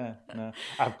 Yeah, no,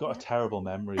 I've got a yeah. terrible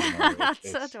memory, you know. So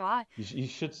It's do I. you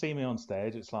should see me on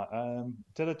stage. It's like,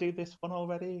 did I do this one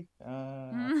already? I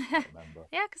Mm, can't remember.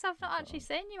 yeah, because I've I not can't actually remember.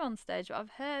 seen you on stage, but I've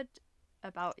heard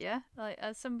about you. Like,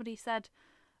 as somebody said,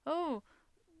 "Oh,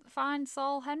 find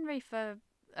Saul Henry for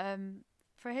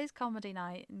his comedy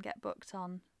night and get booked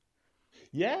on."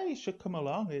 Yeah, you should come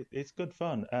along. It's good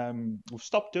fun. We've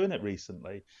stopped doing it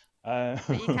recently. But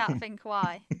you can't Um, think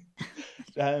why.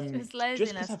 Just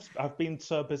just because laziness. I've been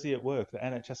so busy at work, the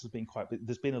NHS has been quite.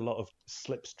 There's been a lot of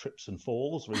slips, trips, and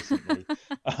falls recently,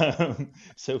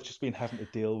 so I've just been having to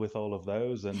deal with all of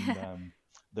those and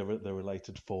the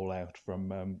related fallout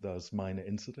from those minor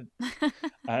incidents.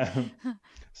 Um,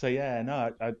 so yeah,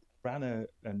 no, I ran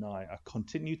a night. I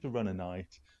continued to run a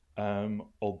night,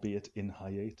 albeit in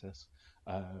hiatus,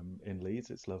 in Leeds.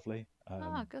 It's lovely,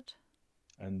 Oh, good.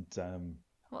 and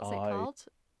What's it I called?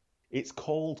 it's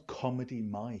called Comedy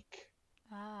Mike,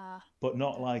 Ah, but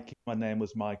not like my name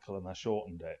was Michael and I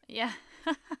shortened it. yeah.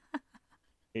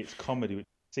 It's comedy,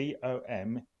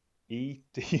 COMEDY.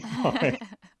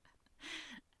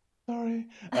 Sorry,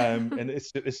 and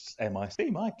it's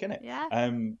MIC Mike, isn't it? Yeah.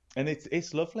 And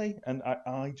it's lovely, and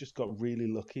I just got really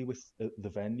lucky with the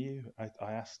venue.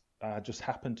 I just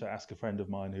happened to ask a friend of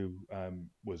mine who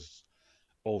was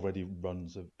already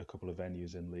runs a couple of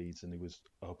venues in Leeds, and he was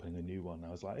opening a new one. I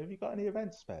was like, "Have you got any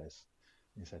event space?"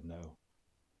 And he said, "No,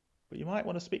 but you might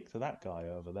want to speak to that guy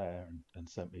over there," and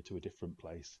sent me to a different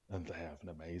place, and they have an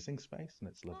amazing space, and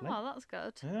it's lovely. Oh, that's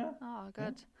good. Yeah, Oh, yeah.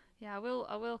 good. Yeah,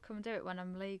 I will come do it when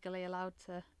I'm legally allowed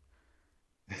to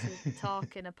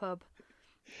talk in a pub.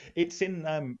 It's in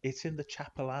the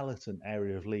Chapel Allerton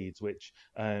area of Leeds, which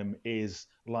is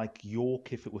like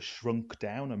York if it was shrunk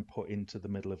down and put into the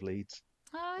middle of Leeds.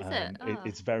 Oh, is it? Oh,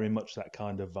 It's very much that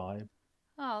kind of vibe.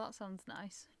 oh, that sounds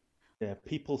nice. Yeah,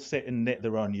 people sit and knit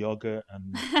their own yogurt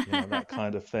and that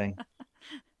kind of thing.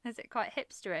 Is it quite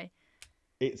hipstery?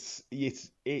 It's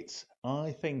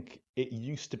I think it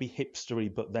used to be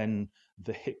hipstery, but then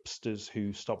the hipsters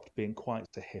who stopped being quite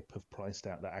so hip have priced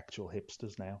out the actual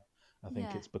hipsters now. I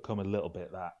think Yeah. it's become a little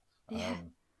bit that. Yeah.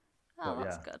 Um, Oh, but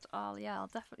that's yeah. good. Oh, yeah, I'll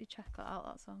definitely check that out.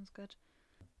 That sounds good.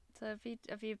 So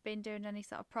have you been doing any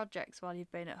sort of projects while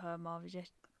you've been at home, or have you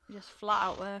just flat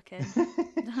out working?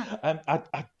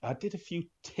 I did a few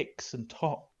ticks and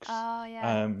talks. Oh,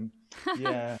 yeah. Um,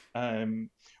 yeah,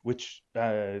 which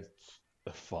are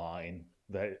fine.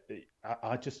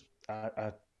 I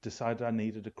decided I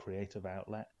needed a creative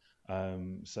outlet.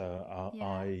 So Yeah.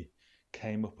 I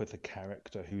came up with a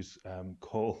character who's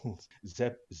called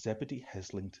Zebedee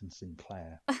Heslington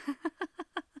Sinclair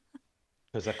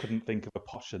because I couldn't think of a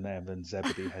posher name than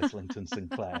Zebedee Heslington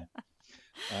Sinclair.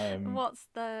 Um, What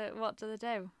do they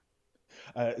do?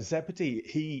 Zebedee,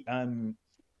 he I'm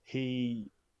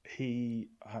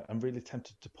really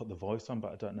tempted to put the voice on,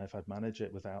 but I don't know if I'd manage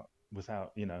it without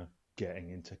getting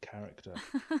into character.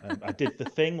 I did the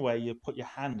thing where you put your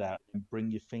hand out and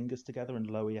bring your fingers together and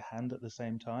lower your hand at the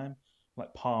same time,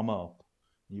 like palm up.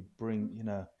 You bring,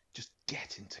 just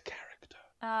get into character.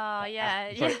 Oh,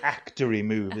 yeah, Very yeah. actory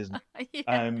move, isn't it? Yeah.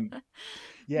 Um,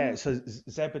 yeah. So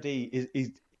Zebedee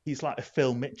he's like a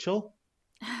Phil Mitchell.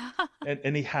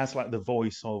 And he has like the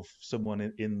voice of someone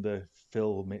in the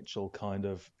Phil Mitchell kind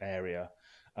of area,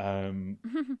 um,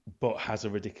 but has a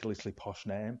ridiculously posh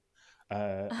name.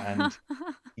 And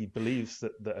he believes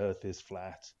that the Earth is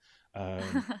flat,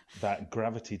 that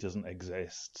gravity doesn't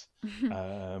exist,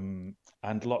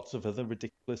 and lots of other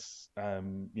ridiculous,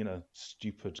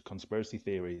 stupid conspiracy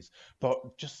theories.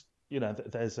 But just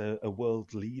there's a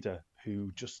world leader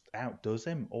who just outdoes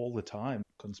him all the time.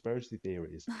 Conspiracy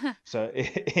theories. So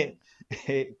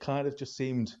it kind of just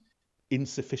seemed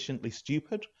insufficiently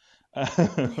stupid.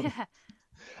 Yeah.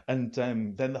 And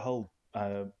then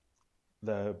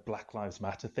the Black Lives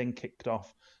Matter thing kicked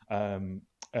off,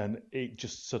 and it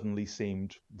just suddenly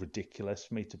seemed ridiculous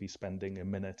for me to be spending a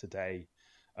minute a day,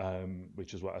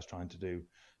 which is what I was trying to do,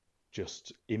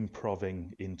 just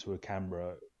improving into a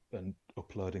camera and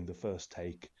uploading the first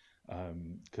take,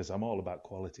 because I'm all about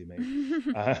quality, mate.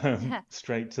 Yeah.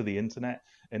 Straight to the internet,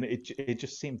 and it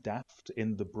just seemed daft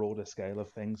in the broader scale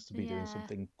of things to be doing Yeah.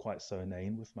 something quite so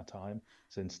inane with my time.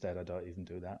 So instead, I don't even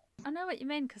do that. I know what you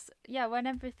mean, because, yeah, when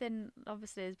everything,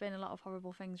 obviously, there's been a lot of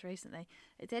horrible things recently,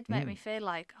 it did make me Mm, feel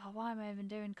like, oh, why am I even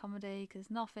doing comedy?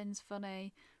 Because nothing's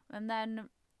funny. And then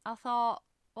I thought,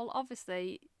 well,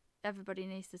 obviously, everybody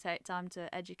needs to take time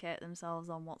to educate themselves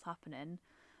on what's happening,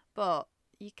 but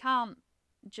you can't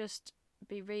just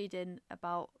be reading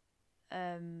about,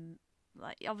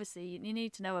 like, obviously, you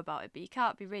need to know about it, but you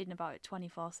can't be reading about it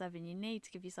 24/7. You need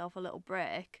to give yourself a little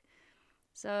break.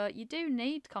 So you do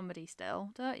need comedy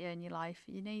still, don't you, in your life?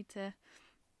 You need to.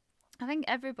 I think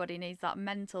everybody needs that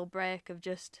mental break of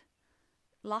just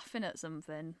laughing at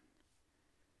something.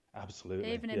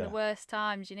 absolutely, Even in the yeah. worst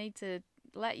times, you need to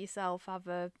let yourself have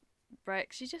a break.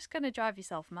 'Cause you're just going to drive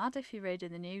yourself mad if you're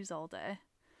reading the news all day.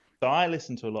 So I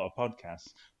listen to a lot of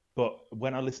podcasts, but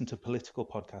when I listen to political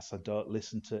podcasts, I don't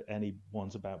listen to any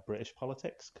ones about British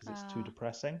politics because it's too Uh,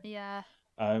 depressing. yeah.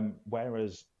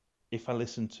 Whereas if I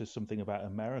listen to something about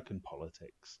American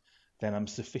politics, then I'm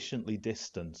sufficiently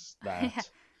distanced Yeah. that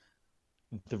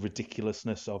the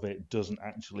ridiculousness of it doesn't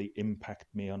actually impact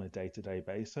me on a day-to-day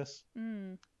basis,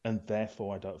 Mm, and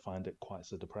therefore I don't find it quite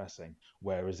so depressing.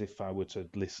 Whereas if I were to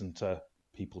listen to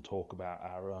people talk about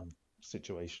our own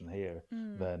situation here,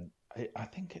 mm, then I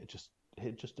think it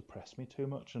just depressed me too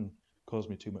much and caused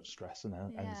me too much stress and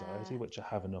yeah. anxiety, which I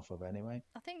have enough of anyway.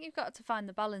 I think you've got to find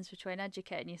the balance between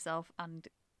educating yourself and,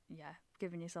 yeah,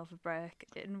 giving yourself a break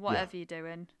in Yeah, whatever you're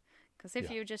doing. Because if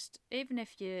yeah, you just, even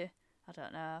if you, I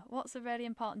don't know, what's a really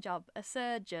important job? A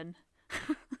surgeon.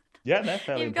 yeah. They're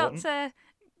fairly You've got important. to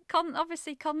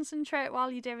obviously concentrate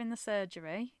while you're doing the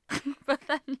surgery, but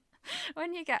then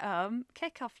when you get home,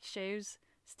 kick off your shoes,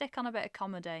 stick on a bit of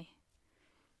comedy.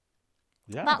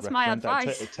 Yeah, I'd That's my recommend that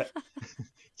advice.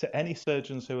 to any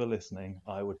surgeons who are listening.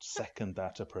 I would second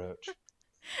that approach.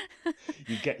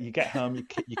 You get home,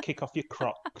 you kick off your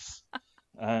Crocs,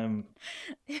 um,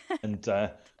 and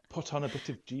put on a bit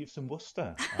of Jeeves and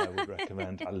Wooster. I would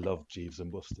recommend. I love Jeeves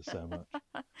and Wooster so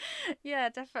much. Yeah,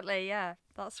 definitely. Yeah,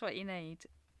 that's what you need.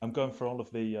 I'm going for all of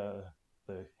the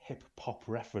hip hop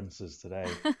references today,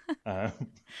 um,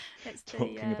 It's the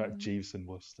talking about Jeeves and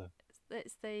Wooster.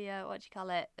 what do you call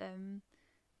it?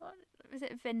 What, is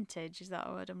it vintage? Is that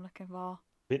a word I'm looking for?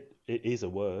 It is a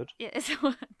word. Yeah, it's a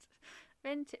word.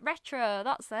 Vintage, retro.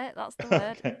 That's it. That's the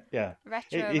word. Okay, yeah.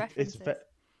 Retro It's references.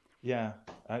 yeah.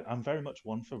 I'm very much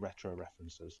one for retro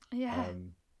references. Yeah.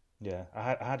 Um, yeah,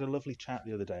 I had a lovely chat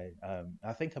the other day.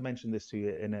 I think I mentioned this to you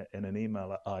in an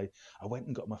email. I went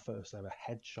and got my first ever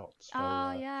headshots for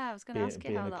Oh yeah, I was going to being ask you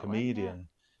being how a that went. Yeah. comedian.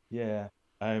 Yeah.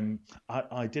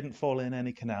 I didn't fall in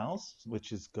any canals,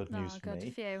 which is good news Oh, for good. A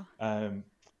me. few. Um,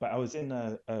 but I was in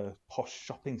a posh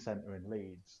shopping centre in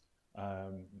Leeds,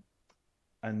 um,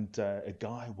 and a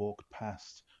guy walked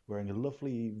past wearing a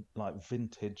lovely, like,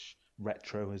 vintage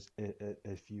retro,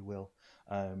 if you will,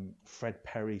 Fred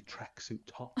Perry tracksuit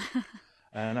top.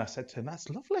 And I said to him, "That's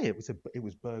lovely. It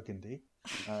was burgundy."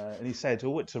 And he said,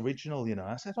 "Oh, it's original, you know."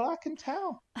 I said, "Oh, I can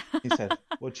tell." He said,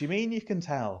 "What do you mean you can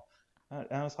tell?" And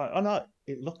I was like, "Oh no,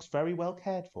 it looks very well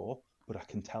cared for, but I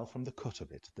can tell from the cut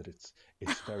of it that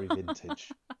it's very vintage."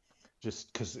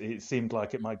 Just because it seemed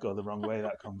like it might go the wrong way,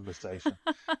 that conversation.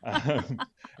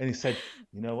 And he said,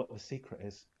 "You know what the secret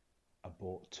is? I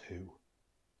bought two."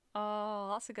 Oh,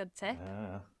 that's a good tip.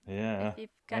 Yeah, If yeah, you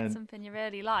get and something you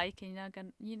really like and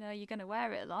you're gonna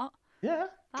wear it a lot, yeah,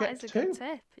 that get is a good two.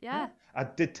 tip. Yeah, Yeah. I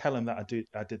did tell him that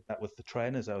I did that with the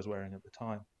trainers I was wearing at the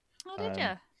time. Oh, did Um,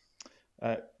 you?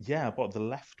 yeah, I bought the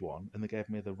left one, and they gave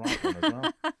me the right one as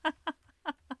well.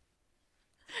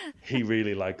 He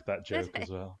really liked that Did joke he? as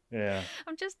well. Yeah.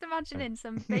 I'm just Uh, imagining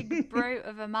some big brute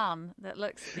of a man that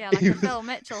looks, yeah, like he a was, Phil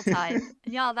Mitchell type,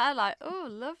 and you're there like, oh,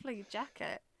 lovely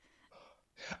jacket.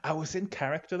 I was in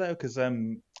character though, because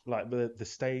like the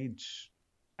stage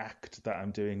act that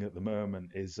I'm doing at the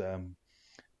moment is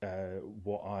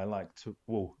what I like to.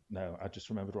 Well, no, I just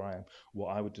remembered where I am. What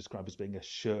I would describe as being a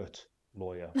shirt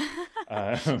lawyer.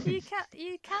 Um, you can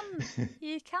you can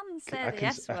you can say I the can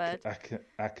S word.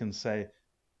 I can say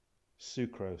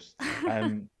sucrose.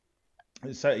 Um,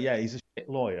 So yeah, he's a shit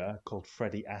lawyer called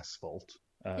Freddie Asphalt,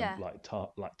 Yeah. like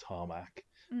tarmac.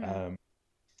 Mm.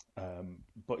 Um,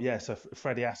 but yeah, so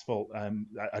Freddie Asphalt.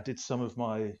 I did some of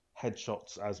my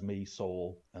headshots as me,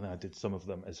 Saul, and I did some of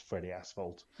them as Freddie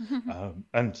Asphalt.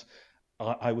 And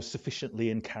I was sufficiently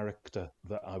in character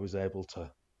that I was able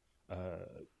to uh,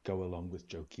 go along with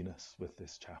jokiness with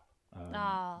this chap. Um,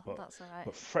 Oh, but that's all right.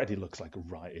 but Freddie looks like a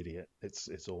right idiot.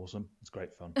 It's awesome. It's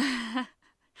great fun.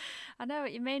 I know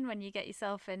what you mean when you get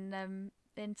yourself in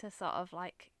into sort of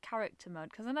like character mode,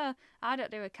 because I know I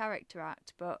don't do a character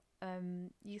act, but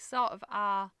you sort of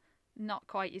are not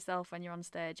quite yourself when you're on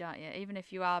stage, aren't you? Even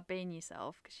if you are being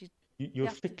yourself, because You're you a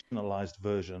have to. fictionalized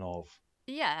version of.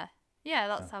 Yeah, yeah, Uh,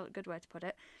 that's how a good way to put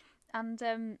it. And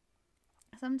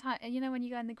sometimes when you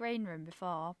go in the green room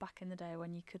before, back in the day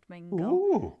when you could mingle.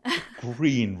 Ooh, the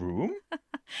green room.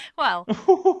 Well,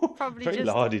 probably Very just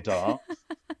la-di-da.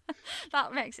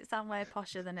 that makes it sound way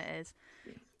posher than it is.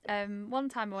 One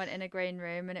time I went in a green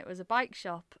room and it was a bike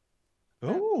shop.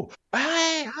 Oh,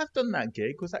 hey, I've done that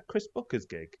gig. Was that Chris Booker's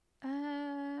gig?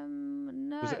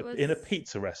 No, Was it it was. in a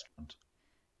pizza restaurant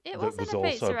It that was in was a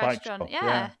also pizza a bike restaurant. shop? Yeah,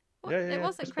 Yeah, yeah, it yeah.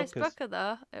 wasn't Chris Chris Booker's. Booker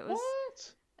though. It was.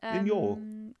 What? In York?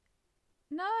 Um,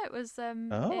 no, it was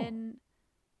Oh, in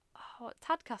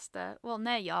Tadcaster. Well,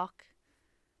 near York.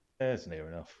 there's near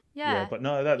enough. Yeah, Yeah, but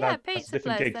no, yeah, that's a pizza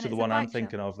different place. gig Then to the it's a one I'm bike shop.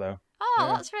 thinking of, though. Oh,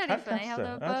 Yeah, that's really funny how they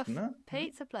Tadcaster. were I didn't both know. Yeah.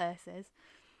 pizza places.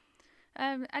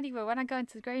 Anyway, when I go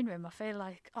into the green room, I feel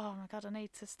like, oh my god, I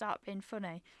need to start being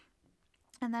funny.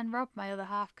 And then Rob, my other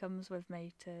half, comes with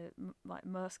me to like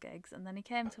most gigs, and then he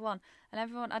came to one, and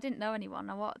everyone, I didn't know anyone.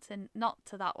 I walked in, not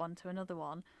to that one, to another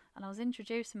one, and I was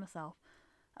introducing myself.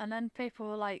 And then people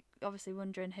were like, obviously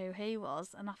wondering who he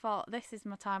was, and I thought, this is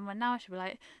my time when now I should be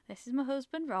like, this is my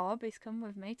husband Rob. He's come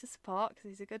with me to support because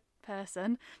he's a good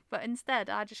person. But instead,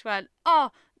 I just went,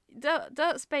 oh,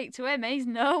 don't speak to him. He's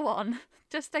no one.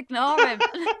 Just ignore him.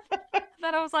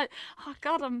 Then I was like, oh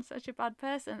God, I'm such a bad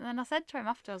person. And then I said to him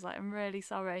after, I was like, I'm really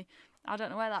sorry. I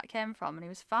don't know where that came from, and he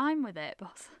was fine with it.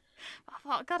 But I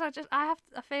thought, God,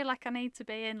 I feel like I need to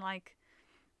be in like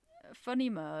funny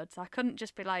mode. So I couldn't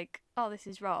just be like, oh, this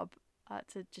is Rob. I had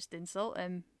to just insult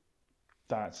him.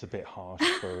 That's a bit harsh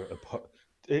for a.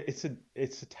 It's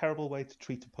a terrible way to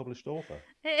treat a published author.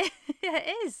 It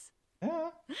is. Yeah.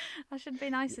 I should be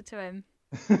nicer to him.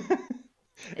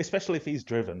 Especially if he's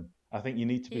driven. I think you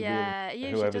need to be real Yeah, he with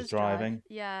usually whoever's does drive. driving.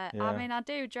 Yeah, I Yeah, mean, I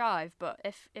do drive, but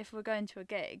if we're going to a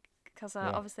gig, because yeah.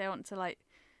 obviously I want to like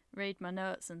read my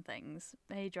notes and things,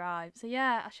 he drives. So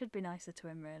yeah, I should be nicer to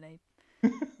him really.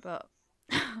 But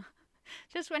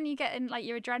just when you get in, like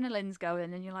your adrenaline's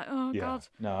going, and you're like, oh Yeah. God.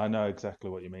 No, I know exactly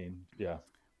what you mean. Yeah,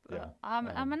 yeah. But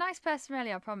I'm a nice person,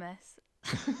 really. I promise.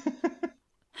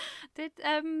 Did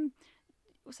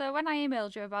So when I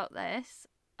emailed you about this,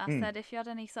 I Hmm. said if you had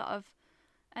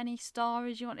any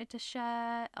stories you wanted to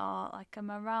share, or like a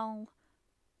morale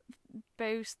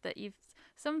boost that you've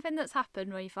something that's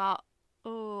happened where you thought,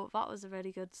 oh, that was a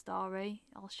really good story.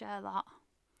 I'll share that.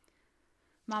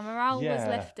 My morale was Yeah.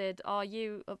 lifted, or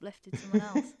you uplifted someone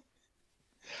else.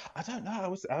 I don't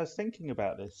know. I was thinking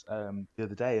about this the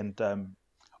other day, and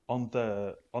on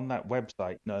that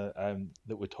website,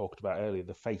 that we talked about earlier,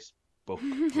 the Facebook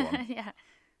one. Yeah,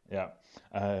 Yeah.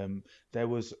 There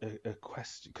was a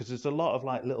question because there's a lot of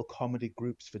like little comedy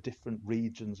groups for different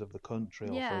regions of the country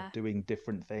or for yeah, doing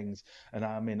different things. And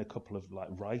I'm in a couple of like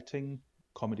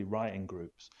comedy writing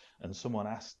groups, and someone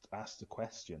asked a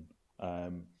question,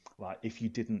 like if you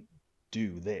didn't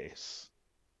do this,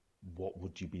 what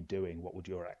would you be doing? What would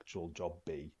your actual job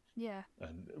be? yeah,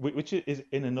 And which is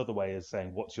in another way is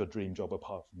saying, what's your dream job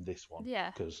apart from this one?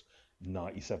 yeah. Because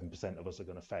 97% of us are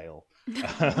going to fail.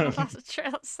 Well, that's true.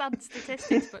 That's sad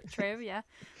statistics, but true. Yeah.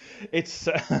 It's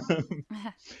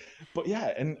but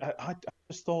yeah, and I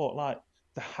just thought like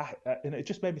and it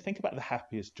just made me think about the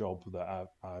happiest job that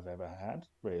I've ever had,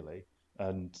 really.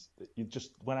 And it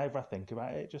just whenever I think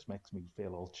about it, it just makes me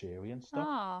feel all cheery and stuff.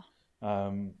 Oh,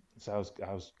 So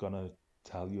I was gonna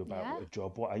tell you about yeah.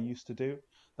 what I used to do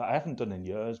that I haven't done in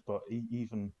years, but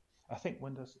even I think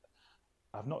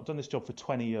I've not done this job for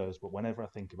 20 years, but whenever I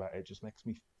think about it, it just makes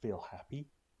me feel happy.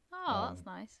 Oh, Um, that's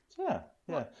nice. so yeah,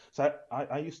 What? yeah. So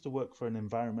I used to work for an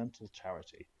environmental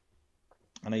charity,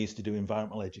 and I used to do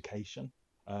environmental education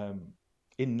um,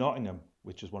 in Nottingham,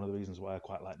 which is one of the reasons why I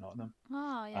quite like Nottingham.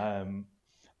 Oh, yeah.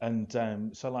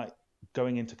 And so like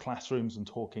going into classrooms and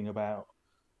talking about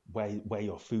where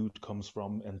your food comes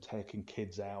from and taking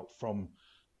kids out from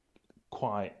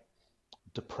quite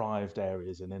deprived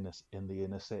areas in the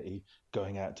inner city,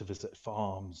 going out to visit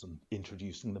farms and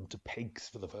introducing them to pigs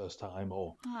for the first time,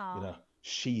 or Oh,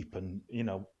 sheep, and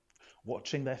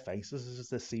watching their faces as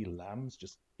they see lambs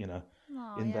just,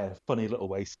 Oh, in yeah. their funny little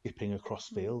way skipping across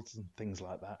fields and things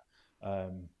like that.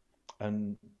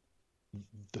 And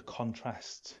the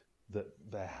contrast that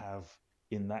they have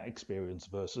in that experience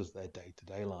versus their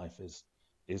day-to-day life is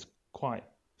quite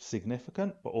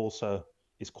significant, but also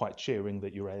is quite cheering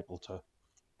that you're able to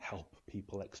help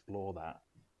people explore that.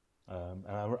 And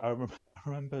I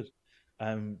remembered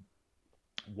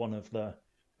one of a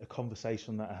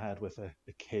conversation that I had with a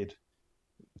kid,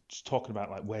 just talking about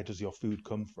like, where does your food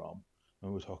come from?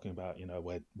 And we were talking about,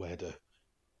 where do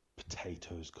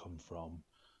potatoes come from?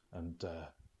 And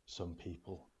some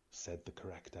people said the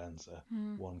correct answer.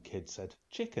 One kid said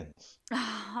chickens.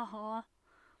 Oh,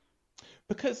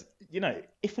 Because,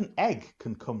 if an egg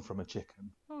can come from a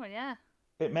chicken, oh yeah.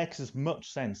 it makes as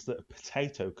much sense that a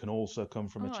potato can also come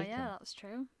from a Oh, chicken. yeah, that's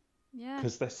true. Yeah.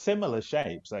 Because they're similar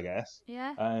shapes, I guess.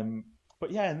 Yeah. But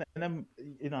yeah, and then,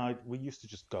 we used to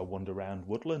just go wander around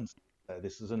woodlands.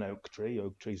 This is an oak tree.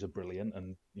 Oak trees are brilliant,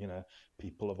 and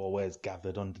people have always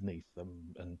gathered underneath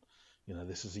them. And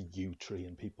this is a yew tree,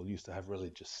 and people used to have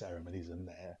religious ceremonies in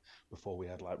there before we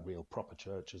had like real proper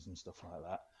churches and stuff like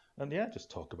that. And yeah,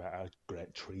 just talk about how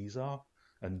great trees are,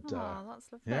 and Oh,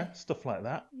 that's lovely. yeah, stuff like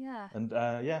that. Yeah. And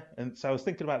and so I was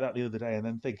thinking about that the other day, and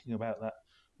then thinking about that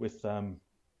with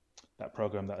that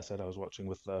program that I said I was watching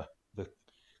with the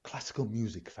classical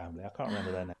music family. I can't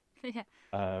remember their name.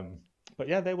 Yeah. But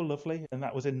yeah, they were lovely, and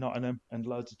that was in Nottingham, and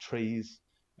loads of trees,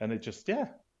 and it just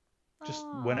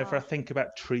whenever I Oh. think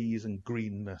about trees and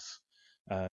greenness,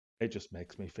 it just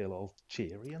makes me feel all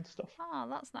cheery and stuff. Oh,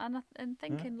 that's not. And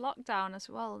thinking lockdown as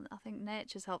well, I think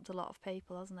nature's helped a lot of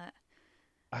people, hasn't it?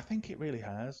 I think it really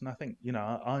has, and I think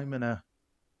I'm in a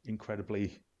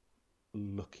incredibly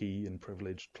lucky and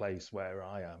privileged place where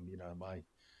I am. My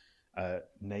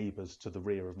neighbours to the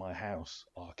rear of my house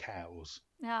are cows.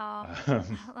 Oh,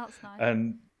 Um, that's nice.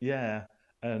 and yeah,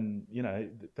 and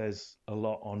there's a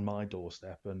lot on my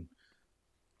doorstep, and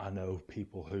I know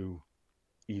people who,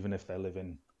 even if they live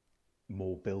in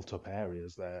more built-up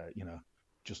areas, they're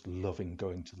just loving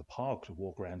going to the park to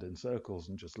walk around in circles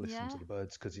and just listen to the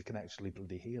birds, because you can actually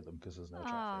bloody hear them because there's no Oh,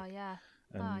 traffic. yeah.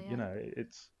 And Oh, yeah.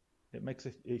 it makes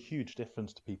a huge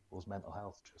difference to people's mental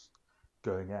health, just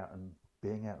going out and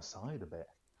being outside a bit.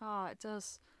 Oh, it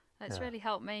does. It's Yeah. really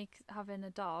helped me having a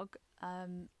dog.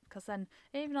 Because then,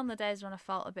 even on the days when I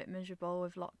felt a bit miserable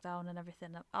with lockdown and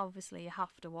everything, obviously you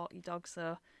have to walk your dog,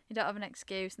 so you don't have an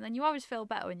excuse. And then you always feel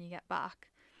better when you get back.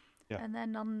 Yeah. And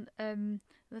then on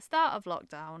the start of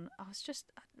lockdown, I was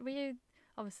just,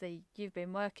 obviously you've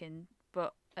been working,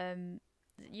 but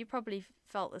you probably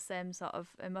felt the same sort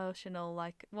of emotional,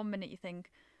 like one minute you think,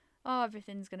 oh,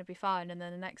 everything's going to be fine, and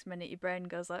then the next minute your brain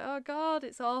goes like, oh God,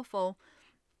 it's awful.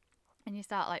 And you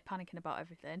start like panicking about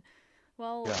everything.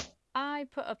 Well, Yeah. I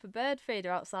put up a bird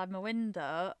feeder outside my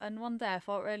window, and one day I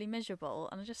felt really miserable,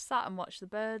 and I just sat and watched the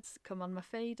birds come on my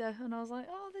feeder, and I was like,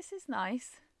 oh, this is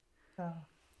nice. Yeah.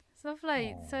 It's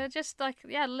lovely. Aw. So just like,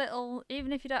 yeah, little,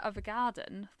 even if you don't have a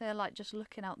garden, they're like just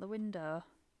looking out the window.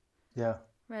 Yeah.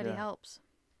 Really Yeah. helps.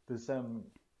 There's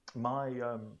my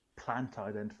plant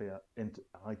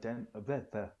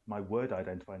my word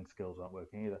identifying skills aren't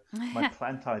working either. My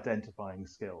plant identifying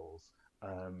skills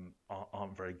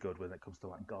aren't very good when it comes to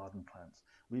like garden plants.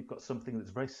 We've got something that's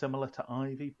very similar to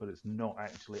ivy, but it's not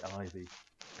actually ivy,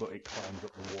 but it climbs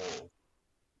up the wall.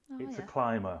 Oh, It's a yeah.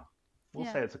 climber. We'll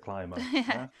Yeah. say it's a climber.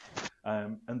 Yeah.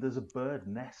 And there's a bird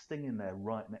nesting in there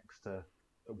right next to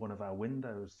one of our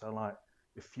windows. So like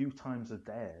a few times a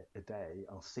day,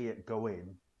 I'll see it go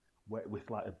in with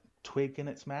like a twig in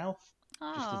its mouth,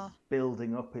 just as Oh, it's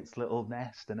building up its little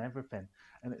nest and everything.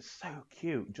 And it's so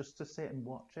cute just to sit and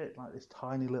watch it, like this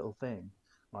tiny little thing,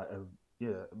 like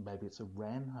maybe it's a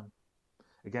wren.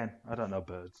 Again, I don't know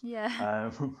birds.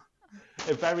 yeah.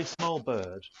 A very small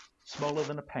bird, smaller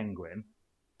than a penguin,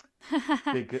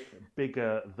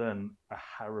 bigger than a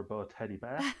Haribo teddy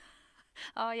bear.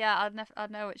 Oh, yeah,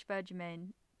 I'd know which bird you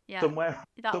mean. Yeah, Somewhere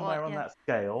that one, on yeah. that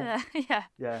scale. Yeah.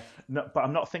 Yeah, no, but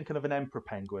I'm not thinking of an emperor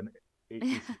penguin.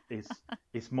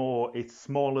 It's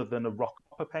smaller than a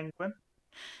rockhopper penguin,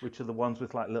 which are the ones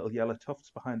with like little yellow tufts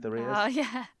behind their ears. Oh,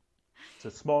 yeah. So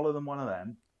smaller than one of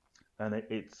them, and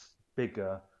it's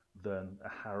bigger than a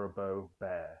Haribo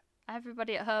bear.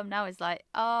 Everybody at home now is like,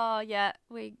 oh, yeah,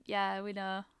 we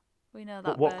know But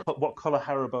that bird. what colour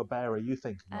Haribo bear are you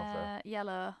thinking of though?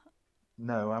 Yellow.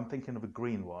 No, I'm thinking of a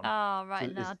green one. Oh, So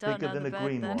right, no, it's I don't bigger know than the a bird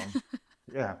green then. one.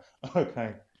 Yeah.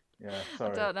 Okay. Yeah. I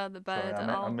Sorry. don't know the bird Sorry, at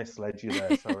I all. misled you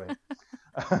there. Sorry.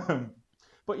 Um,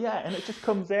 But yeah, and it just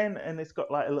comes in and it's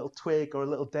got like a little twig or a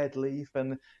little dead leaf,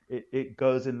 and it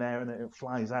goes in there and it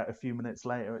flies out a few minutes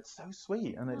later. It's so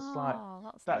sweet, and it's like Oh,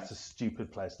 that's that's a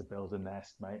stupid place to build a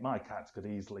nest, mate. My cats could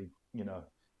easily,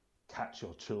 catch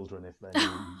your children if they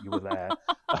knew you were there.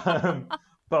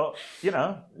 But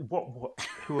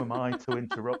who am I to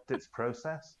interrupt its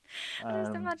process? nice.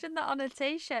 Just imagine that on a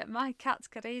t-shirt. My cats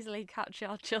could easily catch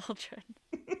your children.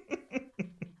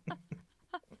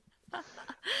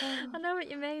 I know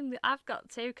what you mean. I've got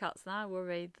 2 cats and I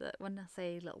worry that when I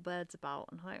see little birds about,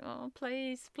 I'm like, oh,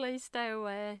 please stay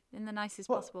away in the nicest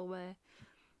possible way.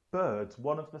 Birds,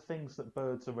 one of the things that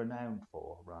birds are renowned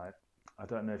for, right? I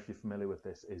don't know if you're familiar with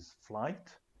this, is flight.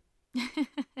 Do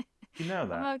you know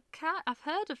that? I'm a cat. I've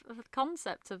heard of the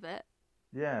concept of it.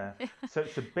 Yeah. So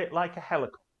it's a bit like a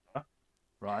helicopter,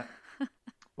 right?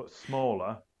 But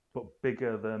smaller, but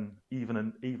bigger than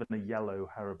even a yellow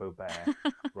Haribo bear,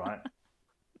 right?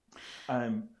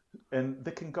 And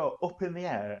they can go up in the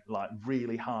air like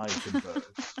really high to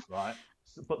birds, right?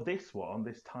 But this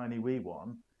tiny wee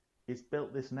one, it's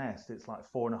built this nest. It's like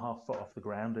 4.5 foot off the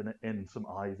ground in some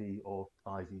ivy or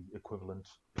ivy equivalent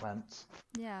plants.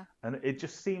 Yeah. And it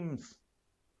just seems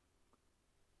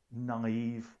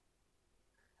naive.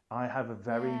 I have a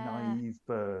very naive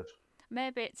bird.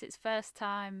 Maybe it's its first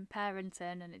time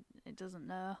parenting and it doesn't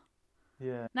know.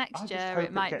 Yeah. Next year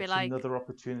it might be like another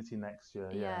opportunity next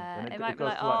year. Yeah. And it might it be goes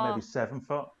like, to like maybe 7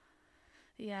 foot.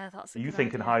 Yeah, that's. Are you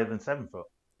thinking higher than 7 foot?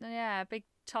 Yeah, a big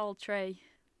tall tree.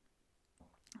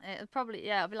 It'll probably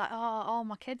it'll be like, oh,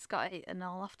 my kid's got it, and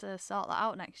I'll have to sort that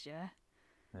out next year.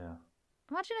 Yeah.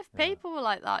 Imagine if people were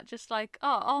like that, just like,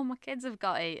 oh, my kids have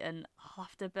got it, and I'll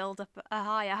have to build up a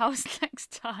higher house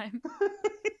next time.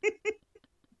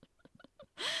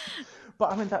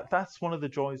 But I mean, that's one of the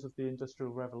joys of the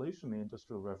Industrial Revolution. The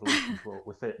Industrial Revolution brought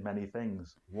with it many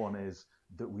things. One is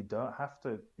that we don't have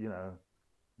to,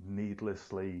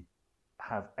 needlessly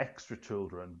have extra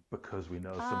children because we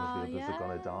know some of the others are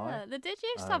going to die. They did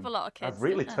used to have a lot of kids. I've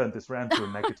really turned this around to a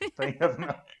negative thing, haven't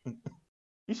I?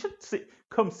 You should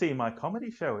come see my comedy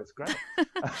show. It's great.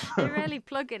 You're really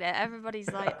plugging it.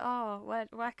 Everybody's like, oh,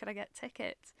 where can I get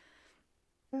tickets?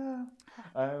 Yeah.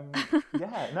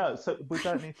 No, so we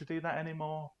don't need to do that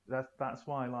anymore. That's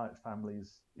why, like,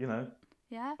 families,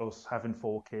 us having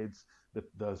 4 kids,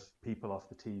 those people off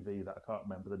the TV that I can't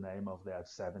remember the name of, they have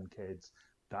 7 kids.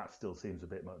 That still seems a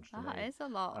bit much to me. That is a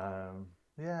lot.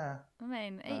 Yeah. I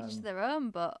mean, each their own,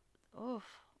 but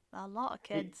a lot of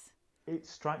kids. It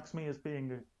strikes me as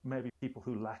being maybe people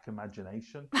who lack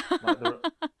imagination. Like there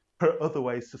are other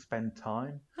ways to spend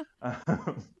time.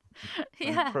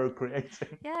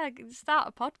 Procreating. Yeah, start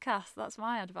a podcast. That's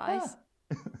my advice.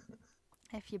 Yeah.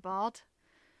 If you're bored.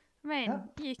 I mean,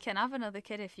 you can have another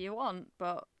kid if you want,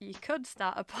 but you could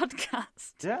start a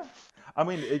podcast. Yeah. I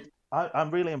mean, I'm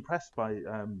really impressed by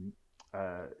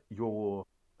your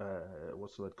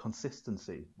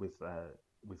consistency with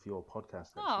your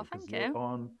podcast. Actually, oh, thank you. You're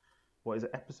on, what is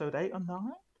it, episode 8 or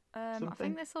 9? I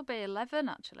think this will be 11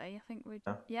 actually. I think we.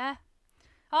 Yeah.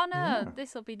 Oh no,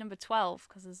 this will be number 12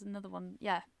 because there's another one.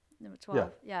 Yeah, number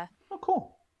 12. Yeah. Oh,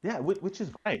 cool. Yeah, which is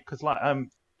great because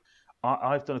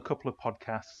I've done a couple of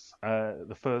podcasts.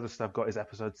 The furthest I've got is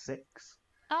episode 6.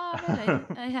 Oh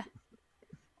really? Yeah.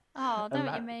 Oh, I know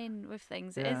what you mean with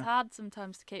things. It is hard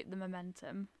sometimes to keep the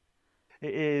momentum.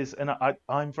 It is, and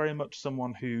I'm very much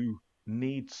someone who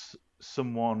needs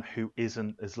someone who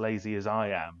isn't as lazy as I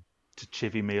am to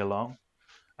chivvy me along.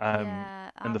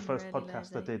 And the first really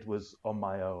podcast lazy. I did was on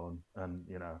my own, and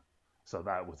so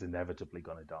that was inevitably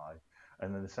going to die.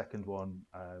 And then the second one,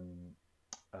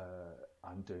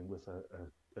 I'm doing with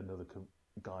another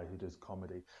guy who does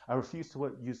comedy. I refuse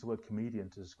to use the word comedian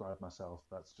to describe myself.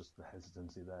 That's just the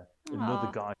hesitancy there. Aww. Another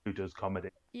guy who does comedy.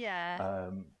 Yeah.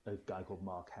 A guy called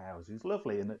Mark Howes. He's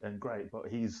lovely and great, but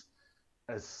he's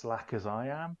as slack as I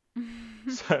am.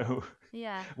 So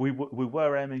yeah, we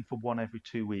were aiming for one every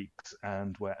 2 weeks,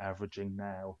 and we're averaging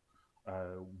now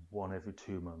one every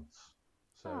 2 months.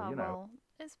 So well,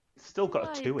 it's still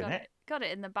got a 2 in it. Got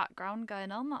it in the background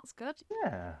going on. That's good.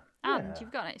 Yeah. And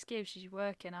you've got an excuse because you're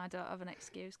working. I don't have an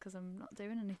excuse because I'm not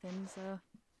doing anything. So.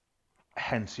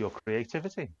 Hence your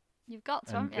creativity. You've got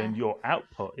to, haven't you? And your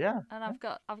output, yeah. And I've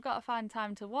got to find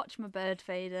time to watch my bird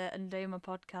feeder and do my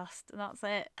podcast, and that's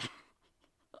it.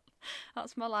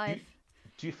 That's my life.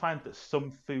 Do you find that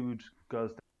some food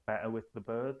goes better with the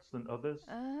birds than others?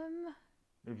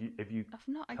 Have you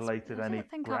collated any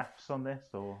graphs on this,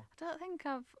 or? I don't think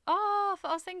I've. Oh,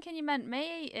 I was thinking you meant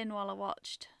me eating while I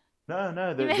watched. No,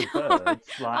 the birds.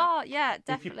 Like, oh yeah,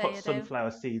 definitely. If you put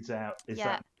sunflower seeds out, is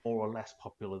that more or less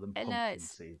popular than pumpkin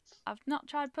seeds? I've not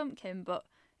tried pumpkin, but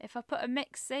if I put a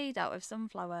mixed seed out with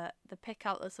sunflower, they pick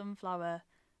out the sunflower.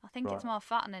 I think it's Right. more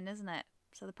fattening, isn't it?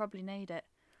 So they probably need it.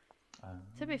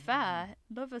 To be fair,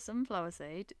 love a sunflower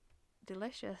seed.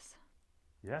 Delicious.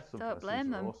 Yeah, Don't blame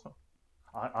them. awesome.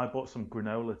 I bought some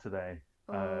granola today,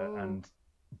 Oh.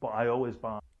 but I always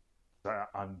buy.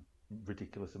 I'm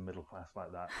ridiculous and middle class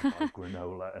like that. I buy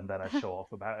granola and then I show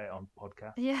off about it on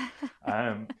podcasts. Yeah.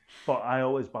 But I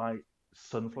always buy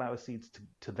sunflower seeds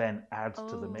to then add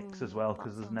to the mix as Oh, well that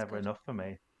because there's sounds never good. enough for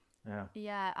me. Yeah.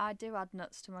 Yeah, I do add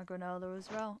nuts to my granola as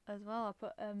well. I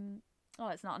put oh,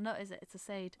 it's not a nut, is it? It's a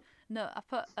seed. No, I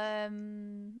put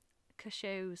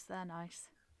cashews. They're nice.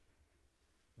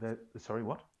 Sorry,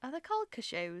 what? Are they called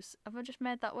cashews? Have I just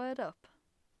made that word up?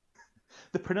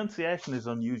 The pronunciation is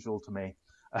unusual to me.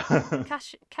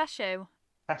 Cashew. Cashew,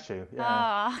 Oh,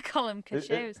 yeah. I call them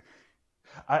cashews.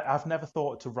 I've never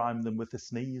thought to rhyme them with a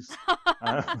sneeze.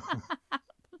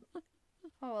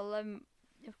 Oh well,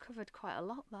 you've covered quite a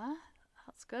lot there.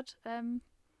 That's good.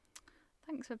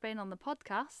 Thanks for being on the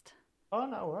podcast. Oh,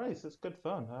 no worries. It's good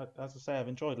fun. As I say, I've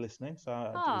enjoyed listening, so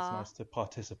it's Ah, nice to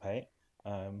participate.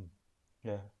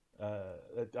 Yeah, uh,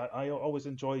 I always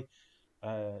enjoy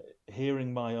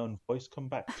hearing my own voice come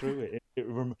back through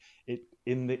it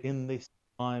in this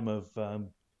time of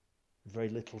very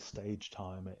little stage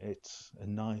time. It's a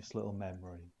nice little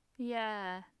memory.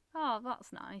 yeah. Oh,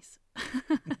 that's nice.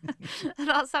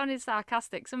 That sounded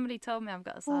sarcastic. Somebody told me I've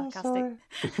got a Oh, sarcastic.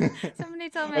 sorry. Somebody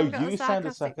told me Oh, I've got a you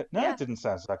sounded sarcastic. sarcastic. No, Yeah. it didn't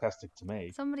sound sarcastic to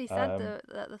me. Somebody said Um,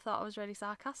 that they thought I was really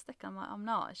sarcastic. I'm like, I'm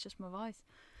not. It's just my voice.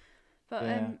 But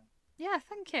yeah. yeah,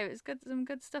 thank you. It's good. Some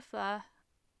good stuff there.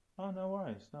 Oh, no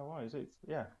worries, no worries.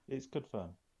 It's good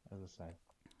fun, as I say.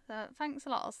 So thanks a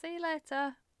lot. I'll see you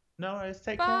later. No worries.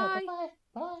 Take care. Bye.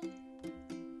 Bye. Bye.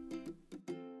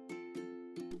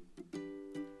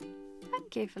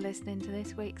 Thank you for listening to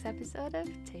this week's episode of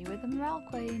Tea with the Morale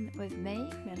Queen with me,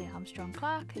 Millie Armstrong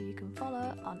Clark, who you can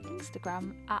follow on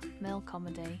Instagram at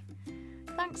MillComedy.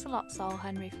 Thanks a lot, Saul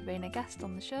Henry, for being a guest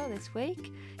on the show this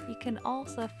week. You can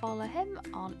also follow him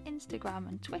on Instagram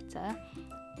and Twitter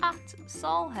at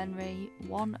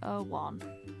SaulHenry101.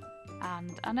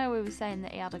 And I know we were saying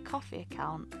that he had a coffee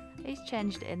account. He's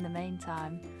changed it in the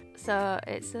meantime, so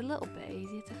it's a little bit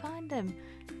easier to find him.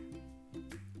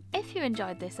 If you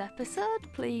enjoyed this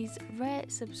episode, please rate,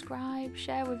 subscribe,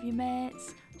 share with your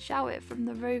mates, shout it from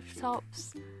the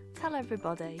rooftops, tell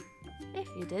everybody. If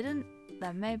you didn't,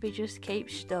 then maybe just keep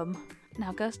stum.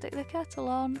 Now go stick the kettle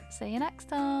on. See you next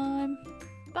time.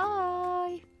 Bye!